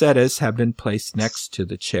poinsettias have been placed next to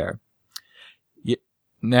the chair.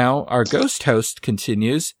 Now our ghost host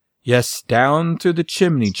continues, yes, down through the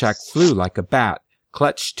chimney Jack flew like a bat,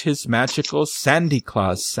 clutched his magical Sandy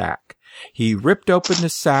Claus sack. He ripped open the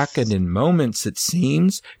sack and in moments, it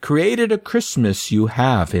seems, created a Christmas you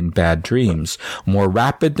have in bad dreams. More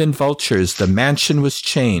rapid than vultures, the mansion was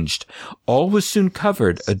changed. All was soon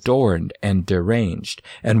covered, adorned, and deranged.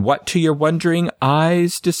 And what to your wondering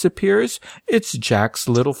eyes disappears? It's Jack's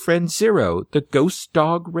little friend Zero, the ghost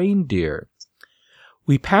dog reindeer.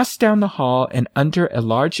 We pass down the hall and under a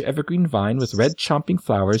large evergreen vine with red chomping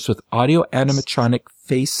flowers with audio animatronic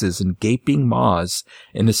faces and gaping maws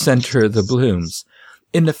in the center of the blooms.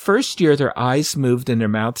 In the first year, their eyes moved and their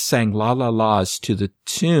mouths sang la-la-las to the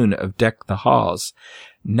tune of Deck the Halls.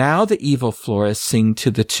 Now the evil florists sing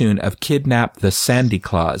to the tune of Kidnap the Sandy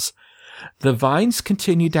Claus. The vines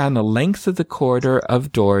continue down the length of the corridor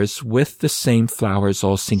of doors with the same flowers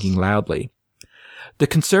all singing loudly. The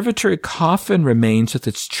conservatory coffin remains with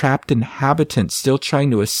its trapped inhabitant still trying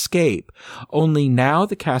to escape, only now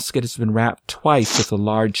the casket has been wrapped twice with a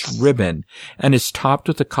large ribbon and is topped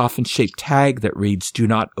with a coffin-shaped tag that reads, Do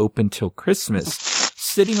Not Open Till Christmas.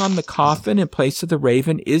 Sitting on the coffin in place of the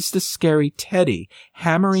Raven is the scary Teddy,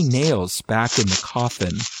 hammering nails back in the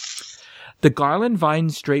coffin. The garland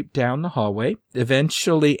vines drape down the hallway,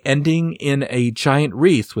 eventually ending in a giant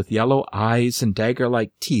wreath with yellow eyes and dagger-like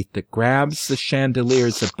teeth that grabs the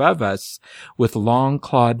chandeliers above us with long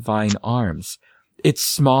clawed vine arms. Its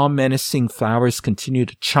small menacing flowers continue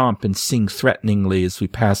to chomp and sing threateningly as we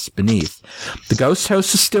pass beneath. The ghost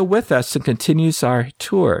host is still with us and continues our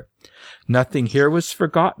tour. Nothing here was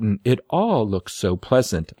forgotten. It all looks so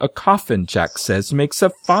pleasant. A coffin, Jack says, makes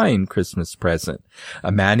a fine Christmas present.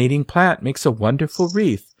 A man-eating plant makes a wonderful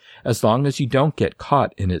wreath, as long as you don't get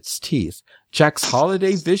caught in its teeth. Jack's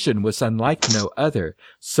holiday vision was unlike no other,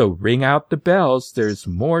 so ring out the bells, there's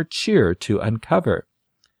more cheer to uncover.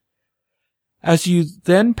 As you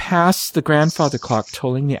then pass the grandfather clock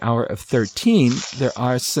tolling the hour of 13, there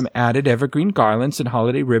are some added evergreen garlands and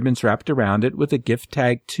holiday ribbons wrapped around it with a gift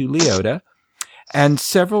tag to Leota, and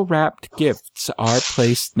several wrapped gifts are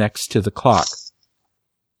placed next to the clock.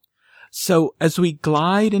 So as we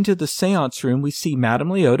glide into the seance room, we see Madame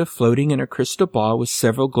Leota floating in her crystal ball with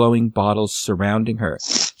several glowing bottles surrounding her.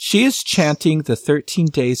 She is chanting the 13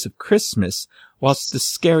 days of Christmas, whilst the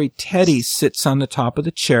scary Teddy sits on the top of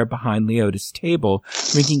the chair behind Leota's table,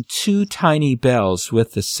 ringing 2 tiny bells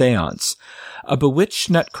with the seance. A bewitched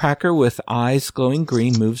nutcracker with eyes glowing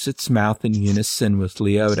green moves its mouth in unison with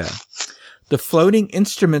Leota. The floating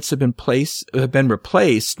instruments have been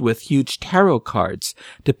replaced with huge tarot cards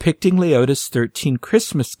depicting Leota's 13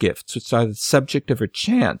 Christmas gifts, which are the subject of her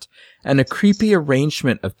chant, and a creepy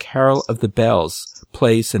arrangement of Carol of the Bells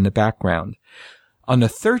plays in the background. On the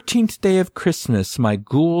 13th day of Christmas, my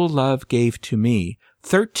ghoul love gave to me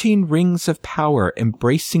 13 rings of power,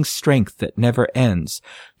 embracing strength that never ends,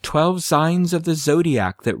 12 signs of the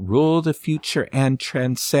zodiac that rule the future and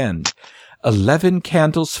transcend, 11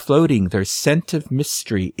 candles floating, their scent of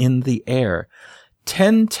mystery in the air,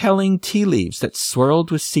 10 telling tea leaves that swirled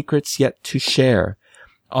with secrets yet to share.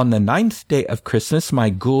 On the 9th day of Christmas, my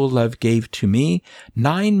ghoul love gave to me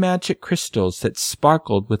 9 magic crystals that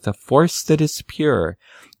sparkled with a force that is pure,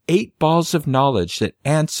 8 balls of knowledge that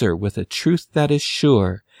answer with a truth that is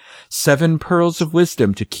sure, 7 pearls of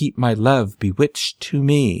wisdom to keep my love bewitched to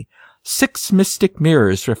me, 6 mystic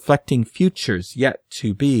mirrors reflecting futures yet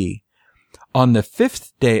to be. On the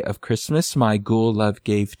 5th day of Christmas, my ghoul love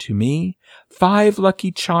gave to me 5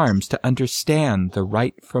 lucky charms to understand the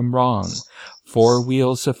right from wrong, 4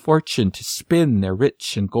 wheels of fortune to spin their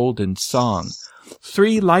rich and golden song,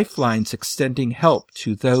 3 lifelines extending help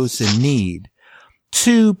to those in need,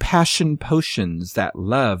 2 passion potions that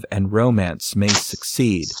love and romance may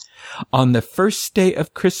succeed. On the 1st day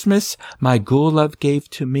of Christmas, my ghoul love gave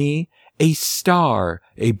to me a star,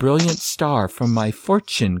 a brilliant star from my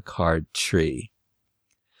fortune card tree.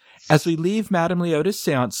 As we leave Madame Leota's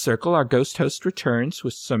seance circle, our ghost host returns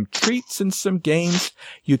with some treats and some games.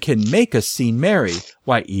 You can make a scene merry.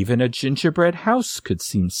 Why, even a gingerbread house could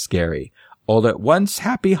seem scary. All at once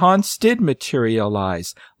happy haunts did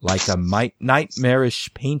materialize, like a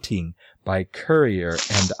nightmarish painting by Currier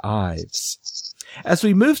and Ives. As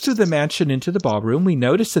we move through the mansion into the ballroom, we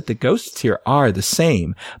notice that the ghosts here are the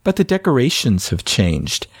same, but the decorations have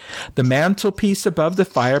changed. The mantelpiece above the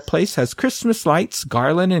fireplace has Christmas lights,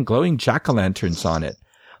 garland, and glowing jack-o'-lanterns on it.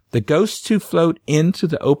 The ghosts who float in through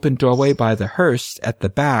the open doorway by the hearse at the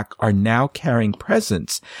back are now carrying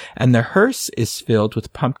presents, and the hearse is filled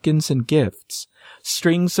with pumpkins and gifts.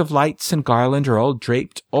 Strings of lights and garland are all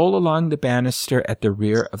draped all along the banister at the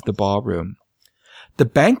rear of the ballroom. The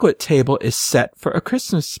banquet table is set for a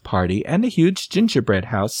Christmas party, and a huge gingerbread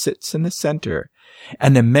house sits in the center.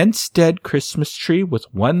 An immense dead Christmas tree with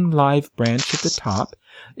 1 live branch at the top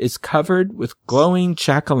is covered with glowing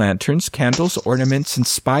jack-o'-lanterns, candles, ornaments, and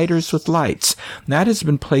spiders with lights. That has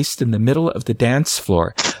been placed in the middle of the dance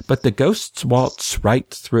floor, but the ghosts waltz right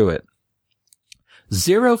through it.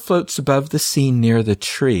 Zero floats above the scene near the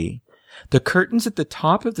tree. The curtains at the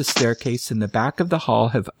top of the staircase in the back of the hall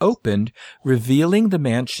have opened, revealing the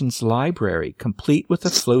mansion's library, complete with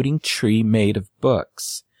a floating tree made of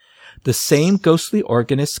books. The same ghostly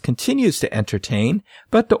organist continues to entertain,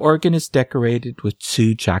 but the organ is decorated with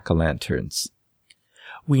 2 jack-o'-lanterns.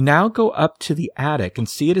 We now go up to the attic and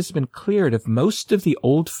see it has been cleared of most of the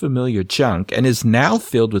old familiar junk and is now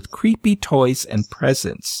filled with creepy toys and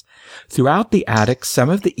presents. Throughout the attic, some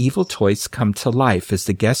of the evil toys come to life as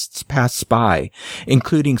the guests pass by,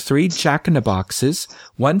 including 3 jack-in-the-boxes,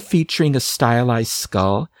 1 featuring a stylized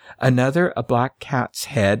skull, another a black cat's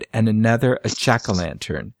head, and another a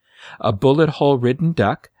jack-o'-lantern, a bullet-hole-ridden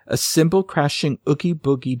duck, a cymbal-crashing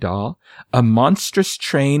oogie-boogie doll, a monstrous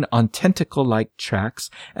train on tentacle-like tracks,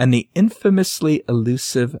 and the infamously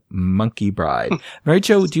elusive Monkey Bride. Mary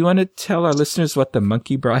Jo, do you want to tell our listeners what the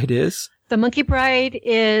Monkey Bride is? The Monkey Bride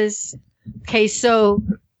is, okay, so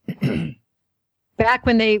back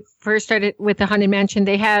when they first started with the Haunted Mansion,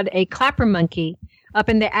 they had a clapper monkey up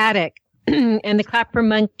in the attic. And the clapper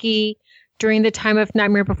monkey, during the time of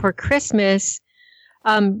Nightmare Before Christmas,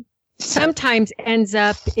 sometimes ends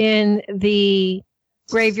up in the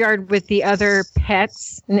graveyard with the other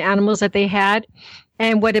pets and animals that they had.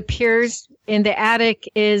 And what appears in the attic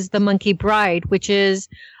is the Monkey Bride, which is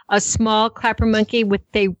a small clapper monkey with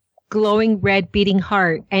a glowing red beating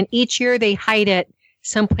heart. And each year they hide it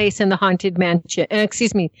someplace in the haunted mansion.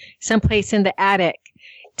 Someplace in the attic.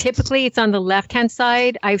 Typically, it's on the left-hand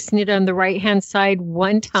side. I've seen it on the right-hand side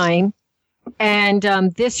one time. And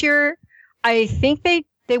this year, I think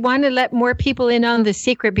they want to let more people in on the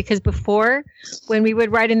secret, because before, when we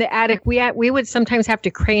would ride in the attic, we would sometimes have to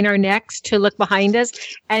crane our necks to look behind us.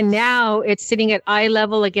 And now it's sitting at eye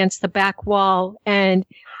level against the back wall. And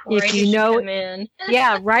if you know,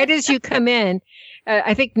 yeah, right as you come in.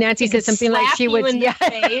 I think Nancy said something like she would. Yeah.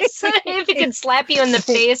 Face. If it could slap you in the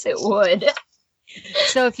face, it would.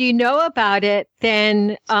 So if you know about it,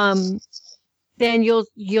 then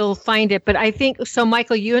you'll find it. But I think so.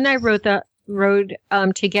 Michael, you and I rode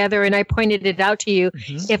together, and I pointed it out to you.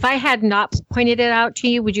 Mm-hmm. If I had not pointed it out to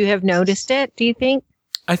you, would you have noticed it? Do you think?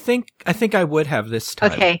 I think I would have this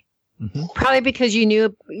time. Okay, probably because you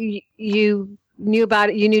knew about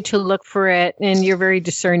it. You knew to look for it, and you're very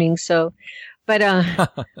discerning. So. But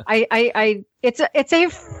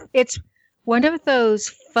it's one of those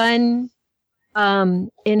fun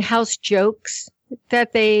in-house jokes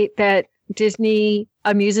that Disney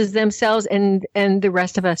amuses themselves and the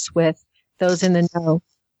rest of us with, those in the know.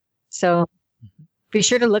 So be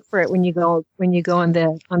sure to look for it when you go on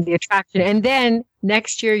the attraction. And then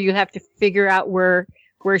next year you have to figure out where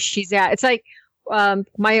she's at. It's like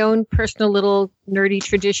my own personal little nerdy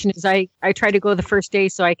tradition is I try to go the first day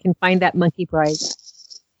so I can find that monkey bride.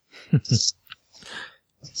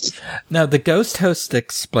 Now, the ghost host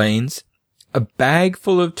explains, a bag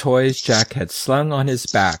full of toys Jack had slung on his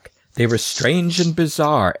back. They were strange and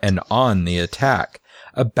bizarre and on the attack.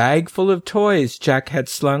 A bag full of toys Jack had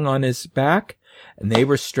slung on his back, and they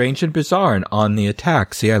were strange and bizarre and on the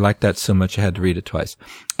attack. See, I like that so much I had to read it twice.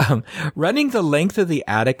 Running the length of the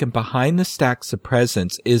attic and behind the stacks of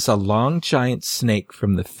presents is a long giant snake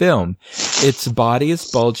from the film. Its body is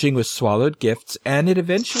bulging with swallowed gifts, and it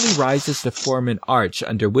eventually rises to form an arch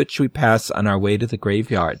under which we pass on our way to the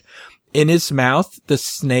graveyard. In his mouth, the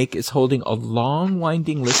snake is holding a long,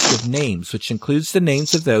 winding list of names, which includes the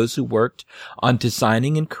names of those who worked on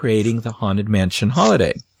designing and creating the Haunted Mansion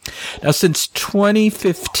holiday. Now, since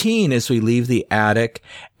 2015, as we leave the attic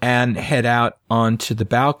and head out onto the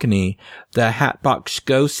balcony, the Hatbox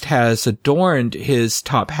Ghost has adorned his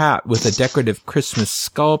top hat with a decorative Christmas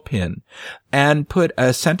skull pin and put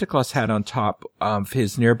a Santa Claus hat on top of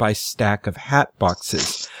his nearby stack of hat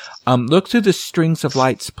boxes. Look through the strings of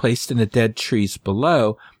lights placed in the dead trees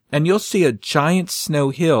below, and you'll see a giant snow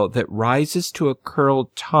hill that rises to a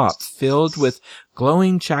curled top filled with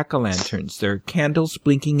glowing jack-o'-lanterns. There are candles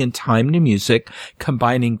blinking in time to music,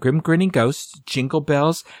 combining grim grinning ghosts, jingle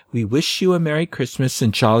bells, We Wish You a Merry Christmas,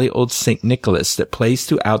 and Jolly Old St. Nicholas that plays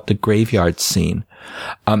throughout the graveyard scene.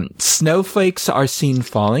 Snowflakes are seen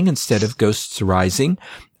falling instead of ghosts rising,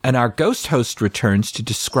 and our ghost host returns to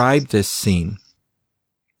describe this scene.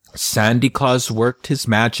 Sandy Claus worked his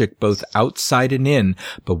magic both outside and in,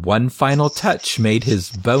 but one final touch made his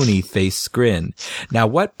bony face grin. Now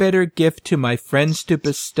what better gift to my friends to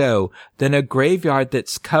bestow than a graveyard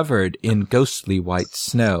that's covered in ghostly white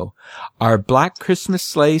snow? Our black Christmas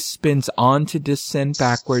sleigh spins on to descend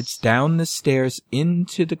backwards down the stairs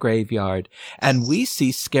into the graveyard, and we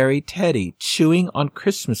see Scary Teddy chewing on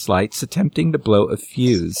Christmas lights, attempting to blow a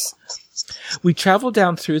fuse. We travel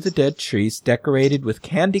down through the dead trees decorated with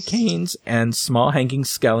candy canes and small hanging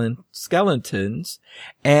skeletons,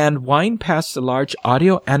 and wind past the large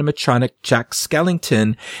audio animatronic Jack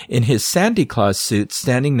Skellington in his Sandy Claus suit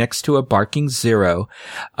standing next to a barking Zero.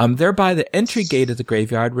 They're by the entry gate of the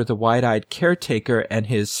graveyard where the wide-eyed caretaker and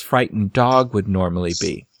his frightened dog would normally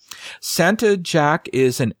be. Santa Jack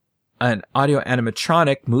is an audio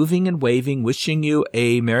animatronic moving and waving, wishing you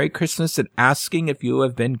a Merry Christmas and asking if you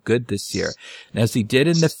have been good this year. And as he did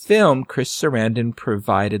in the film, Chris Sarandon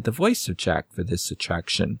provided the voice of Jack for this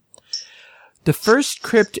attraction. The first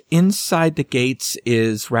crypt inside the gates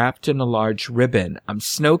is wrapped in a large ribbon.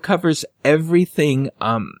 Snow covers everything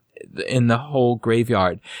in the whole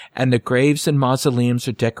graveyard, and the graves and mausoleums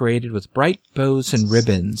are decorated with bright bows and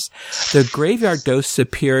ribbons. The graveyard ghosts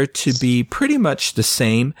appear to be pretty much the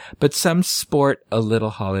same, but some sport a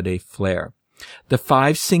little holiday flair. The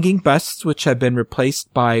 5 singing busts, which have been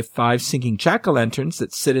replaced by 5 singing jack-o'-lanterns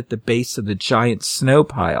that sit at the base of the giant snow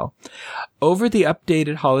pile. Over the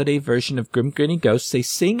updated holiday version of Grim Grinning Ghosts, they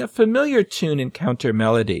sing a familiar tune and counter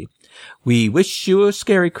melody. We wish you a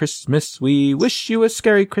scary Christmas, we wish you a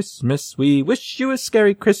scary Christmas, we wish you a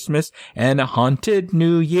scary Christmas, and a haunted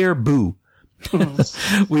New Year, boo.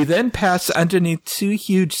 We then pass underneath 2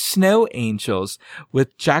 huge snow angels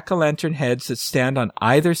with jack-o'-lantern heads that stand on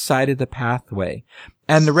either side of the pathway.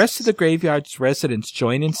 And the rest of the graveyard's residents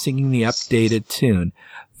join in singing the updated tune.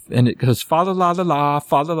 And it goes, fa la la la la,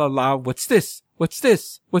 fa la la la, what's this? What's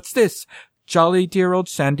this? What's this? Jolly dear old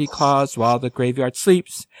Sandy Claus, while the graveyard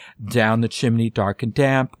sleeps, down the chimney dark and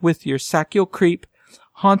damp, with your sack you'll creep.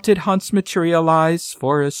 Haunted haunts materialize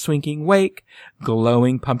for a swinging wake.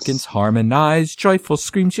 Glowing pumpkins harmonize, joyful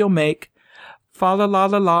screams you'll make. Fa la la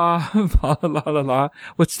la la, fa la la la la.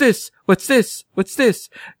 What's this? What's this? What's this?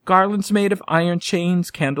 Garlands made of iron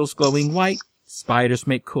chains, candles glowing white. Spiders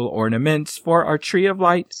make cool ornaments for our tree of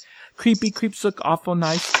light. Creepy creeps look awful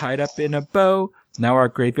nice, tied up in a bow. Now our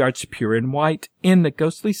graveyard's pure and white. In the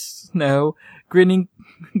ghostly snow, grim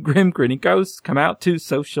grinning ghosts come out to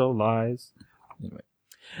socialize. Anyway.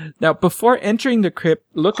 Now, before entering the crypt,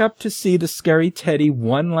 look up to see the scary Teddy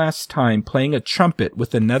one last time playing a trumpet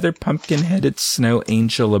with another pumpkin-headed snow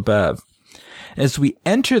angel above. As we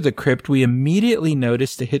enter the crypt, we immediately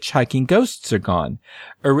notice the hitchhiking ghosts are gone.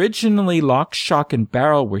 Originally, Lock, Shock, and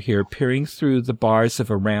Barrel were here, peering through the bars of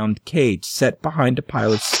a round cage set behind a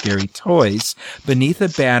pile of scary toys, beneath a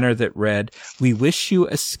banner that read, "We wish you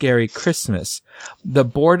a scary Christmas." The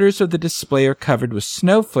borders of the display are covered with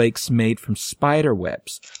snowflakes made from spider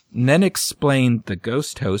webs. And then explained the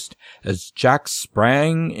ghost host, as Jack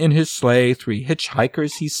sprang in his sleigh, 3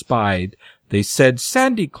 hitchhikers he spied. They said,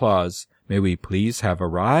 "Sandy Claus, may we please have a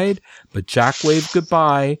ride?" But Jack waved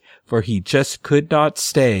goodbye, for he just could not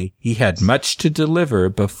stay. He had much to deliver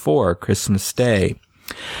before Christmas Day.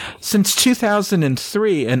 Since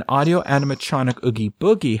 2003, an audio animatronic Oogie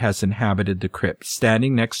Boogie has inhabited the crypt,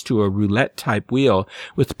 standing next to a roulette-type wheel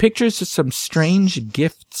with pictures of some strange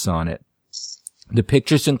gifts on it. The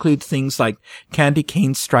pictures include things like candy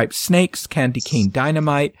cane striped snakes, candy cane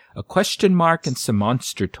dynamite, a question mark, and some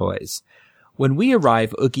monster toys. When we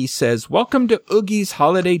arrive, Oogie says, "Welcome to Oogie's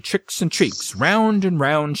holiday tricks and treats. Round and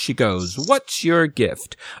round she goes. What's your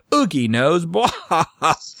gift?" Oogie knows. Blah!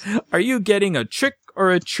 Are you getting a trick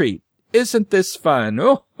or a treat? Isn't this fun?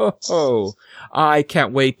 Oh, ho, ho. I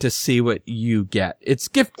can't wait to see what you get. It's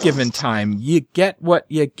gift-giving time. You get what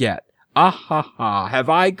you get. Ah ha ha, have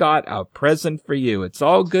I got a present for you. It's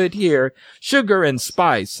all good here. Sugar and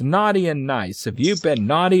spice, naughty and nice. Have you been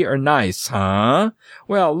naughty or nice, huh?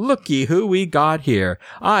 Well, looky who we got here.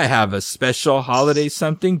 I have a special holiday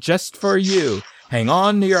something just for you. Hang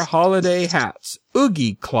on to your holiday hats.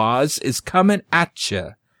 Oogie Claus is coming at ya.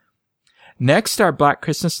 Next, our Black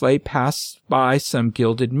Christmas sleigh passed by some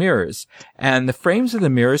gilded mirrors, and the frames of the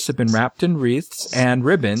mirrors have been wrapped in wreaths and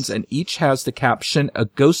ribbons, and each has the caption, "A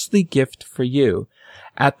ghostly gift for you."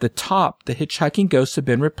 At the top, the hitchhiking ghosts have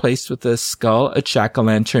been replaced with a skull, a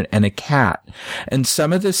jack-o'-lantern, and a cat. And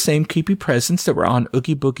some of the same creepy presents that were on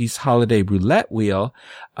Oogie Boogie's holiday roulette wheel,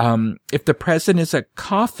 if the present is a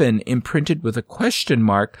coffin imprinted with a question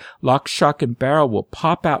mark, Lock, Shock, and Barrel will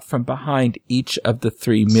pop out from behind each of the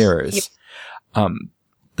 3 mirrors. Yep.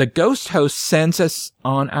 The ghost host sends us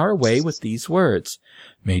on our way with these words.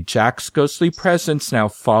 "May Jack's ghostly presence now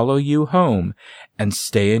follow you home, and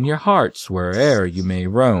stay in your hearts where'er you may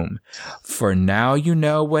roam. For now you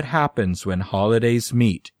know what happens when holidays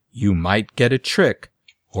meet. You might get a trick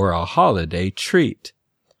or a holiday treat."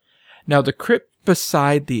 Now the crypt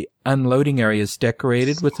beside the unloading area is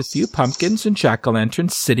decorated with a few pumpkins and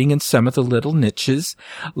jack-o'-lanterns sitting in some of the little niches.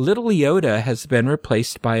 Little Yoda has been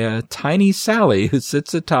replaced by a tiny Sally who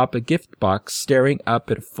sits atop a gift box staring up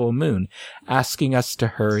at a full moon, asking us to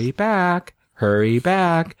hurry back. Hurry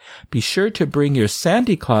back. Be sure to bring your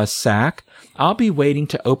Sandy Claus sack. I'll be waiting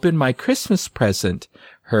to open my Christmas present.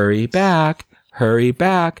 Hurry back. Hurry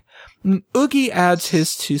back. Oogie adds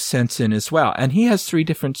his 2 cents in as well, and he has 3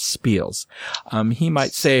 different spiels. He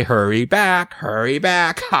might say, hurry back,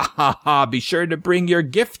 ha ha ha, be sure to bring your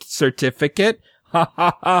gift certificate, ha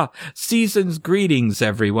ha ha, season's greetings,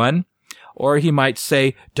 everyone. Or he might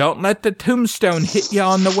say, don't let the tombstone hit you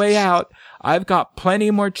on the way out. I've got plenty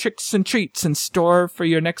more tricks and treats in store for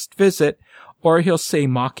your next visit. Or he'll say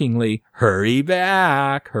mockingly, hurry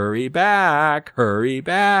back, hurry back, hurry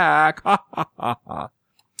back, ha ha ha ha.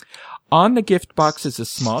 On the gift box is a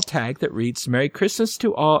small tag that reads, Merry Christmas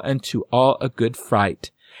to all, and to all a good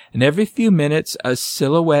fright. And every few minutes, a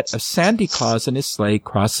silhouette of Sandy Claus and his sleigh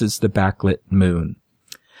crosses the backlit moon.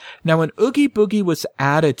 Now, when Oogie Boogie was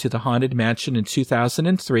added to the Haunted Mansion in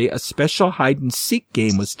 2003, a special hide-and-seek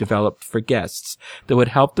game was developed for guests that would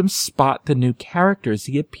help them spot the new characters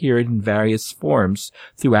he appeared in various forms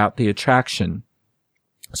throughout the attraction.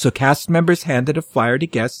 So cast members handed a flyer to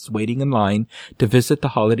guests waiting in line to visit the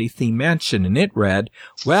holiday-themed mansion, and it read,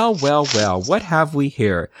 well, well, well, what have we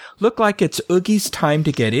here? Look like it's Oogie's time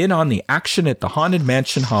to get in on the action at the Haunted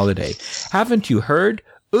Mansion holiday. Haven't you heard?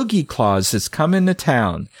 Oogie Claus is coming to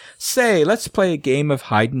town. Say, let's play a game of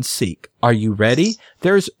hide and seek. Are you ready?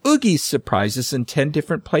 There's Oogie surprises in 10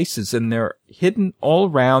 different places, and they're hidden all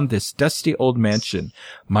around this dusty old mansion.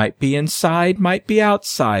 Might be inside, might be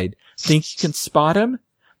outside. Think you can spot 'em?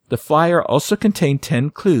 The flyer also contained 10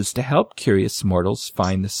 clues to help curious mortals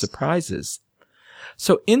find the surprises.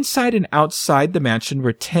 So inside and outside the mansion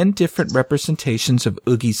were 10 different representations of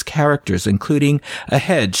Oogie's characters, including a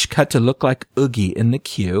hedge cut to look like Oogie in the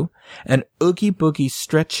queue, an Oogie Boogie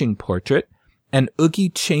stretching portrait, an Oogie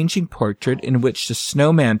changing portrait in which the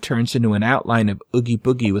snowman turns into an outline of Oogie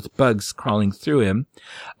Boogie with bugs crawling through him,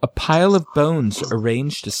 a pile of bones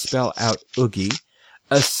arranged to spell out Oogie,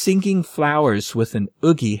 a singing flowers with an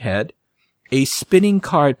Oogie head, a spinning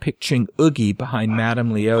card picturing Oogie behind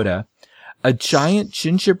Madame Leota, a giant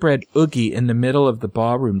gingerbread Oogie in the middle of the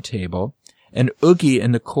ballroom table, an Oogie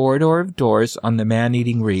in the corridor of doors on the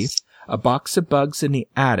man-eating reef, a box of bugs in the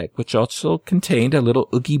attic, which also contained a little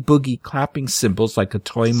Oogie Boogie clapping cymbals like a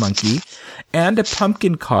toy monkey, and a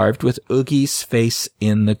pumpkin carved with Oogie's face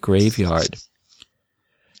in the graveyard.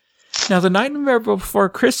 Now, The Nightmare Before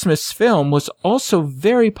Christmas film was also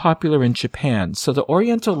very popular in Japan, so the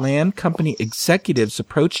Oriental Land Company executives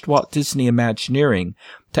approached Walt Disney Imagineering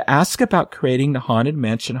to ask about creating the Haunted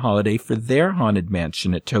Mansion holiday for their Haunted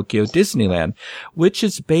Mansion at Tokyo Disneyland, which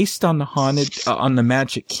is based on the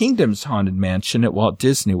Magic Kingdom's Haunted Mansion at Walt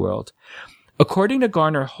Disney World. According to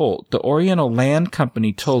Garner Holt, the Oriental Land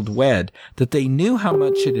Company told WED that they knew how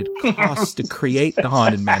much it had cost to create the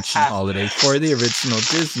Haunted Mansion holiday for the original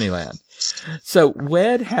Disneyland. So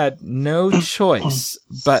WED had no choice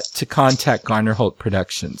but to contact Garner Holt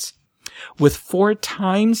Productions. With 4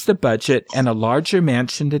 times the budget and a larger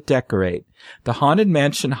mansion to decorate, the Haunted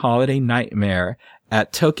Mansion Holiday Nightmare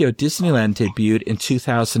at Tokyo Disneyland debuted in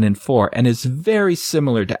 2004 and is very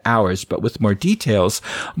similar to ours, but with more details,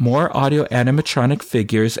 more audio animatronic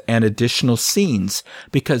figures, and additional scenes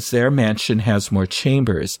because their mansion has more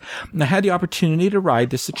chambers. And I had the opportunity to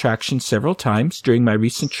ride this attraction several times during my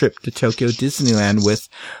recent trip to Tokyo Disneyland with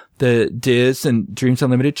the Diz and Dreams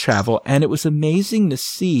Unlimited Travel, and it was amazing to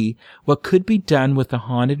see what could be done with the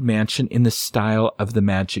Haunted Mansion in the style of the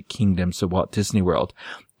Magic Kingdoms of Walt Disney World.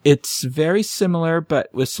 It's very similar,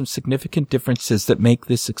 but with some significant differences that make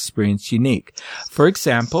this experience unique. For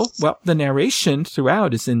example, the narration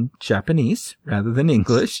throughout is in Japanese rather than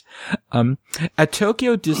English. At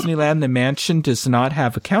Tokyo Disneyland, the mansion does not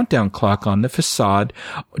have a countdown clock on the facade,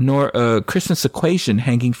 nor a Christmas equation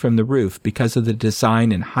hanging from the roof because of the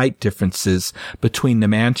design and height differences between the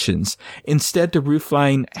mansions. Instead, the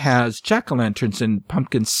roofline has jack-o'-lanterns and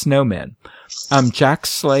pumpkin snowmen. Jack's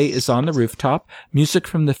sleigh is on the rooftop. Music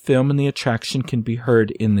from the film and the attraction can be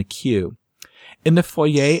heard in the queue. In the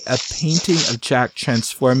foyer, a painting of Jack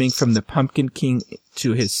transforming from the Pumpkin King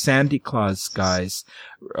to his Santa Claus guise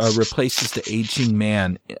replaces the aging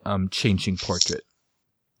man changing portrait.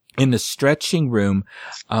 In the stretching room,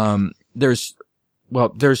 there's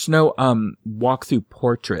no walk-through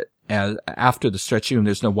portrait. After the stretching room,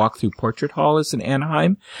 there's no walk-through portrait hall as in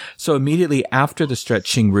Anaheim. So immediately after the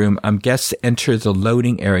stretching room, guests enter the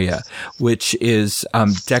loading area, which is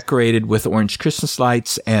decorated with orange Christmas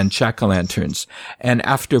lights and jack-o'-lanterns. And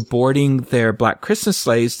after boarding their black Christmas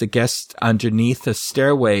sleighs, the guests underneath a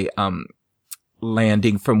stairway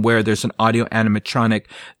landing from where there's an audio animatronic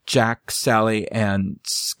Jack, Sally, and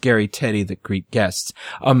Scary Teddy that greet guests.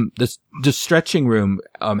 The stretching room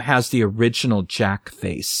has the original Jack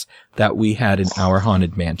face that we had in our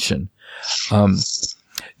Haunted Mansion.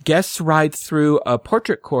 Guests ride through a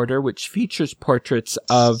portrait corridor, which features portraits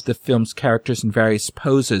of the film's characters in various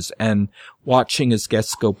poses and watching as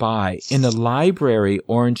guests go by. In the library,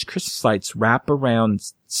 orange Christmas lights wrap around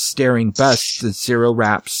staring busts as Zero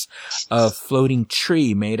wraps a floating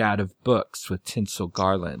tree made out of books with tinsel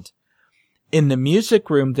garland. In the music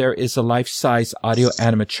room, there is a life-size audio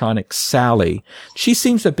animatronic Sally. She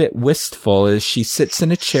seems a bit wistful as she sits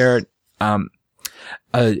in a chair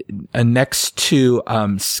next to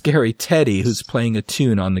Scary Teddy, who's playing a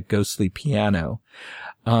tune on the ghostly piano.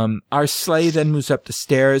 Our sleigh then moves up the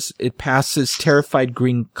stairs. It passes terrified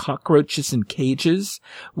green cockroaches in cages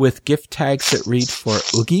with gift tags that read for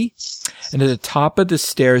Oogie. And at the top of the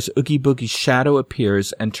stairs, Oogie Boogie's shadow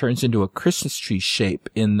appears and turns into a Christmas tree shape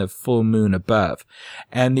in the full moon above.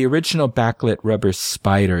 And the original backlit rubber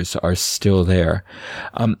spiders are still there.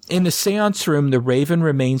 In the seance room, the Raven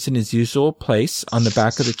remains in his usual place on the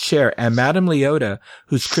back of the chair, and Madame Leota,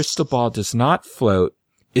 whose crystal ball does not float,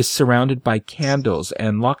 is surrounded by candles,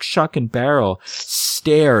 and Lock, Shock, and Barrel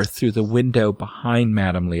stare through the window behind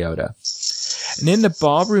Madame Leota. And in the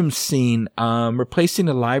ballroom scene, replacing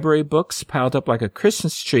the library books piled up like a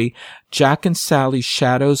Christmas tree, Jack and Sally's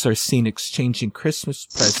shadows are seen exchanging Christmas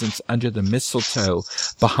presents under the mistletoe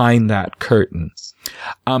behind that curtain.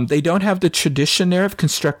 They don't have the tradition there of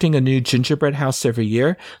constructing a new gingerbread house every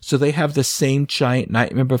year, so they have the same giant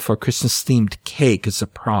Nightmare Before Christmas themed cake as a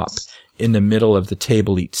prop in the middle of the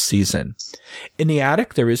table each season. In the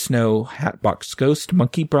attic, there is no Hatbox Ghost,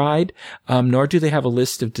 Monkey Bride, nor do they have a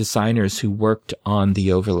list of designers who worked on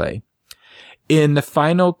the overlay. In the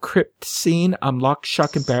final crypt scene, Lock,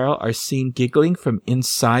 Shock, and Barrel are seen giggling from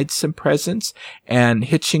inside some presents and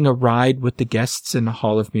hitching a ride with the guests in the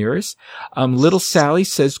Hall of Mirrors. Little Sally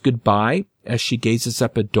says goodbye as she gazes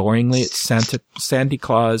up adoringly at Santa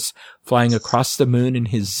Claus flying across the moon in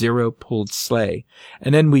his Zero-pulled sleigh.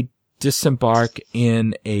 And then we disembark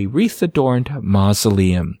in a wreath-adorned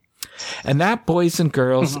mausoleum. And that, boys and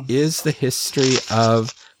girls, is the history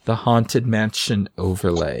of the Haunted Mansion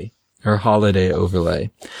overlay, or holiday overlay.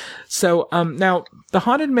 So, now, the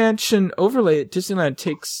Haunted Mansion overlay at Disneyland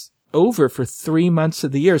takes over for 3 months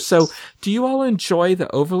of the year. So, do you all enjoy the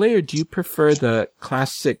overlay, or do you prefer the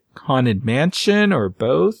classic Haunted Mansion, or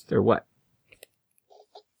both, or what?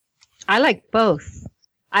 I like both.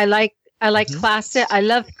 I like classic. I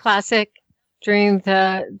love classic during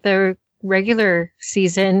the regular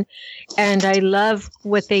season, and I love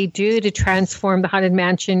what they do to transform the Haunted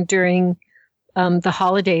Mansion during the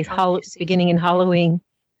holidays, beginning in Halloween.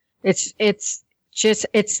 It's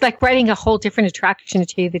like writing a whole different attraction, to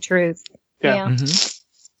tell you the truth. Yeah. Mm-hmm.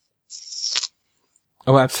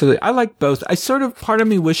 Oh, absolutely. I like both. Part of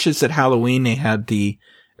me wishes that Halloween they had the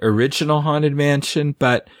original Haunted Mansion,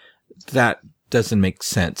 but that doesn't make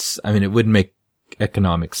sense. I mean, it wouldn't make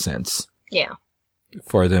economic sense. Yeah.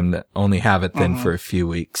 For them to only have it then for a few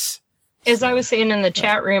weeks. As I was saying in the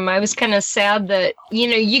chat room, I was kind of sad that,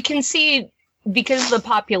 you can see because of the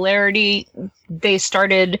popularity, they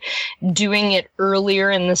started doing it earlier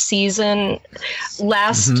in the season.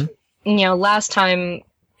 Last time,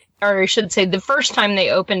 or I should say the first time they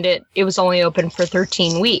opened it, it was only open for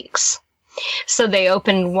 13 weeks. So they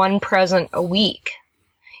opened one present a week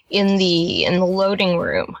in the loading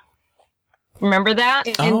room. Remember that?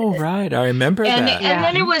 Right. I remember that. And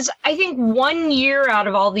then it was, I think, 1 year out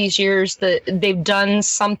of all these years that they've done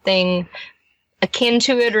something akin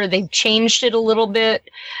to it, or they've changed it a little bit.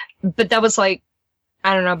 But that was like,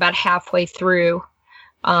 I don't know, about halfway through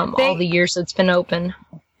all the years it's been open.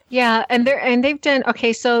 Yeah, and they've done,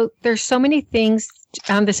 okay, so there's so many things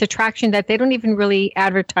on this attraction that they don't even really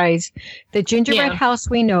advertise. The gingerbread house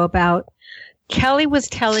we know about. Kelly was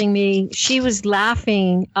telling me she was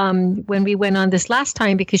laughing when we went on this last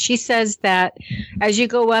time, because she says that as you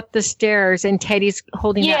go up the stairs and Teddy's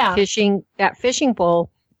holding that fishing pole,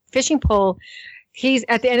 he's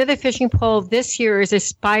at the end of the fishing pole this year is a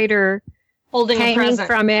spider hanging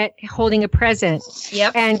from it, holding a present.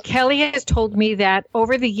 Yep. And Kelly has told me that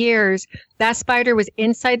over the years, that spider was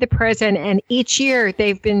inside the present, and each year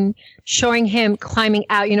they've been showing him climbing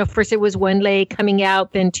out. First it was one leg coming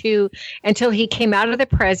out, then two, until he came out of the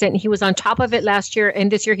present. He was on top of it last year,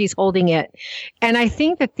 and this year he's holding it. And I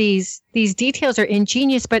think that these details are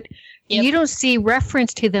ingenious, but you don't see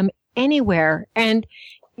reference to them anywhere. And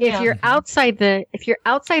if you're outside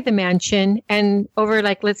the mansion and over,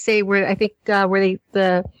 like, let's say where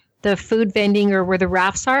the food vending or where the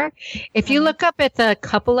rafts are, if you look up at the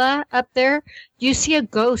cupola up there, you see a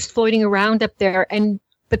ghost floating around up there,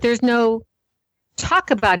 but there's no talk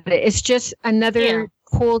about it. It's just another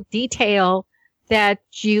cool detail that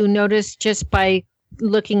you notice just by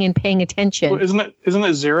looking and paying attention. Well, isn't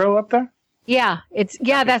it Zero up there? Yeah,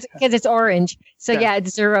 that's because it's orange. So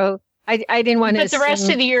it's Zero. I didn't want to. But the rest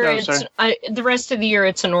of the year,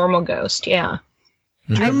 it's a normal ghost. Yeah.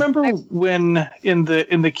 Do you remember when in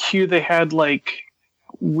the queue they had like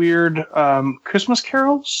weird Christmas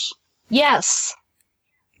carols? Yes.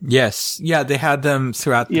 Yes. Yeah, they had them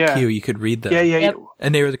throughout the queue. You could read them. Yeah. Yep.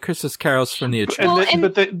 And they were the Christmas carols from the attraction.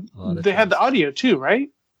 But they had the audio too, right?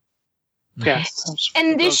 Yeah.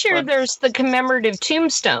 And this year there's the commemorative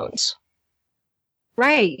tombstones.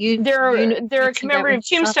 Right. There are commemorative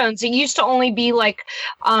tombstones. It used to only be like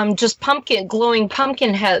just glowing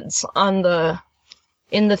pumpkin heads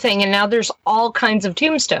in the thing, and now there's all kinds of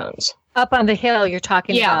tombstones. Up on the hill you're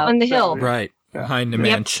talking about. Yeah, on the hill. Right. Behind the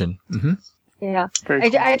mansion. Mm-hmm. Yeah. Very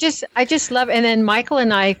cool. I just love, and then Michael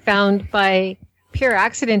and I found by pure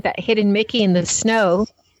accident that hidden Mickey in the snow.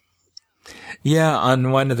 Yeah,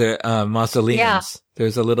 on one of the mausoleums,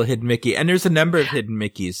 there's a little hidden Mickey, and there's a number of hidden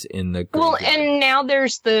Mickeys in the graveyard. Well, and now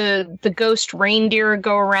there's the ghost reindeer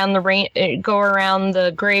go around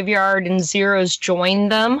the graveyard, and Zero's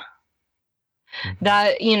joined them.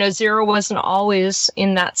 That, Zero wasn't always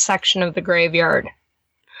in that section of the graveyard.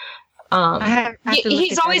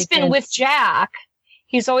 He's always been with Jack.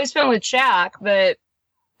 He's always been with Jack, but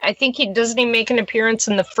I think doesn't he make an appearance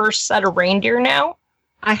in the first set of reindeer now?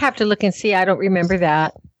 I have to look and see. I don't remember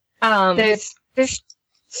that. There's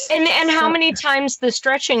and how many times the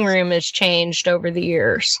stretching room has changed over the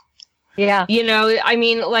years? Yeah. I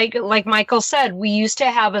mean, like Michael said, we used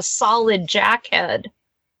to have a solid Jack head,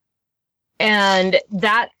 and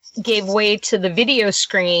that gave way to the video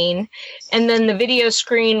screen, and then the video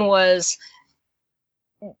screen was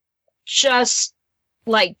just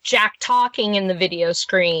like Jack talking in the video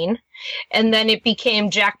screen, and then it became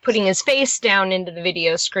Jack putting his face down into the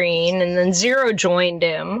video screen, and then Zero joined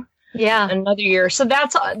him. Yeah, another year. So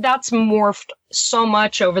that's morphed so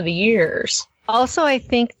much over the years. Also, I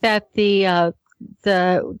think that the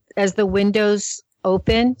as the windows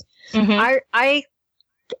open, I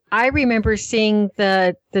remember seeing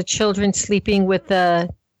the children sleeping with the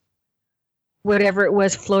whatever it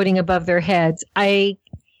was floating above their heads. I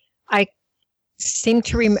seem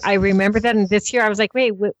to I remember that, and this year I was like,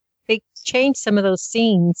 wait, they changed some of those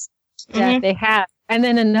scenes that they had. And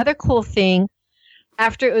then another cool thing,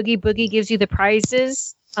 after Oogie Boogie gives you the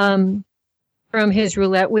prizes from his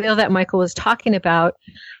roulette wheel that Michael was talking about,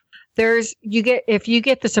 if you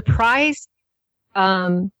get the surprise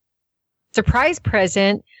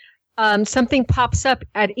present, something pops up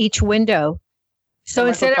at each window. So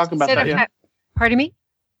instead of pardon me?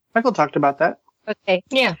 Michael talked about that. Okay.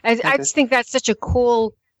 Yeah. I just think that's such a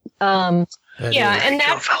cool and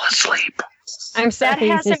that fell asleep. I'm sorry.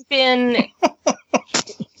 That hasn't been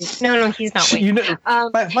No, he's not waiting.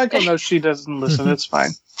 Michael knows she doesn't listen. It's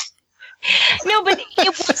fine. No, but it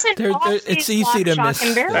wasn't it's easy to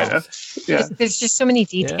miss. Yeah. There's just so many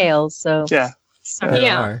details. So yeah.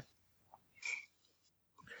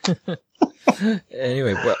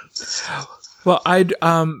 Anyway, well, I'd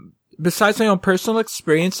besides my own personal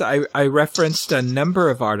experience, I referenced a number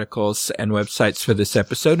of articles and websites for this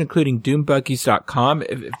episode, including doombuggies.com.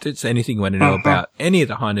 If there's anything you want to know about any of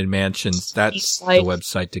the Haunted Mansions, that's the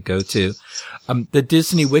website to go to. The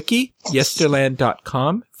Disney Wiki,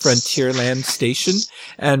 yesterland.com, Frontierland Station,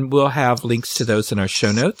 and we'll have links to those in our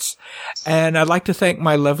show notes. And I'd like to thank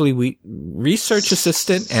my lovely research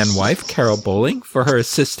assistant and wife, Carol Bowling, for her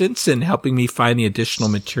assistance in helping me find the additional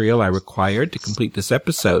material I required to complete this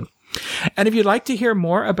episode. And if you'd like to hear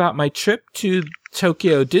more about my trip to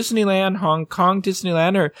Tokyo Disneyland, Hong Kong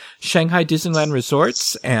Disneyland, or Shanghai Disneyland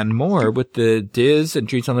Resorts, and more with the Diz and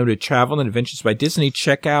Dreams Unlimited Travel and Adventures by Disney,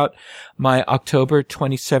 check out my October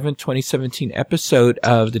 27, 2017 episode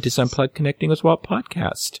of the Diz Unplugged Connecting with Walt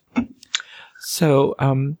podcast. So,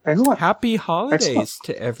 happy holidays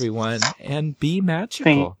to everyone, and be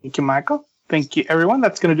magical. Thank you, Michael. Thank you, everyone.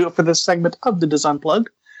 That's going to do it for this segment of the Diz Unplugged.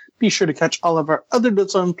 Be sure to catch all of our other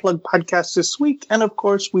Diz Unplugged podcasts this week. And, of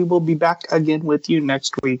course, we will be back again with you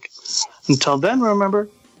next week. Until then, remember,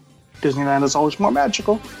 Disneyland is always more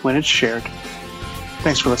magical when it's shared.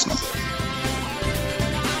 Thanks for listening.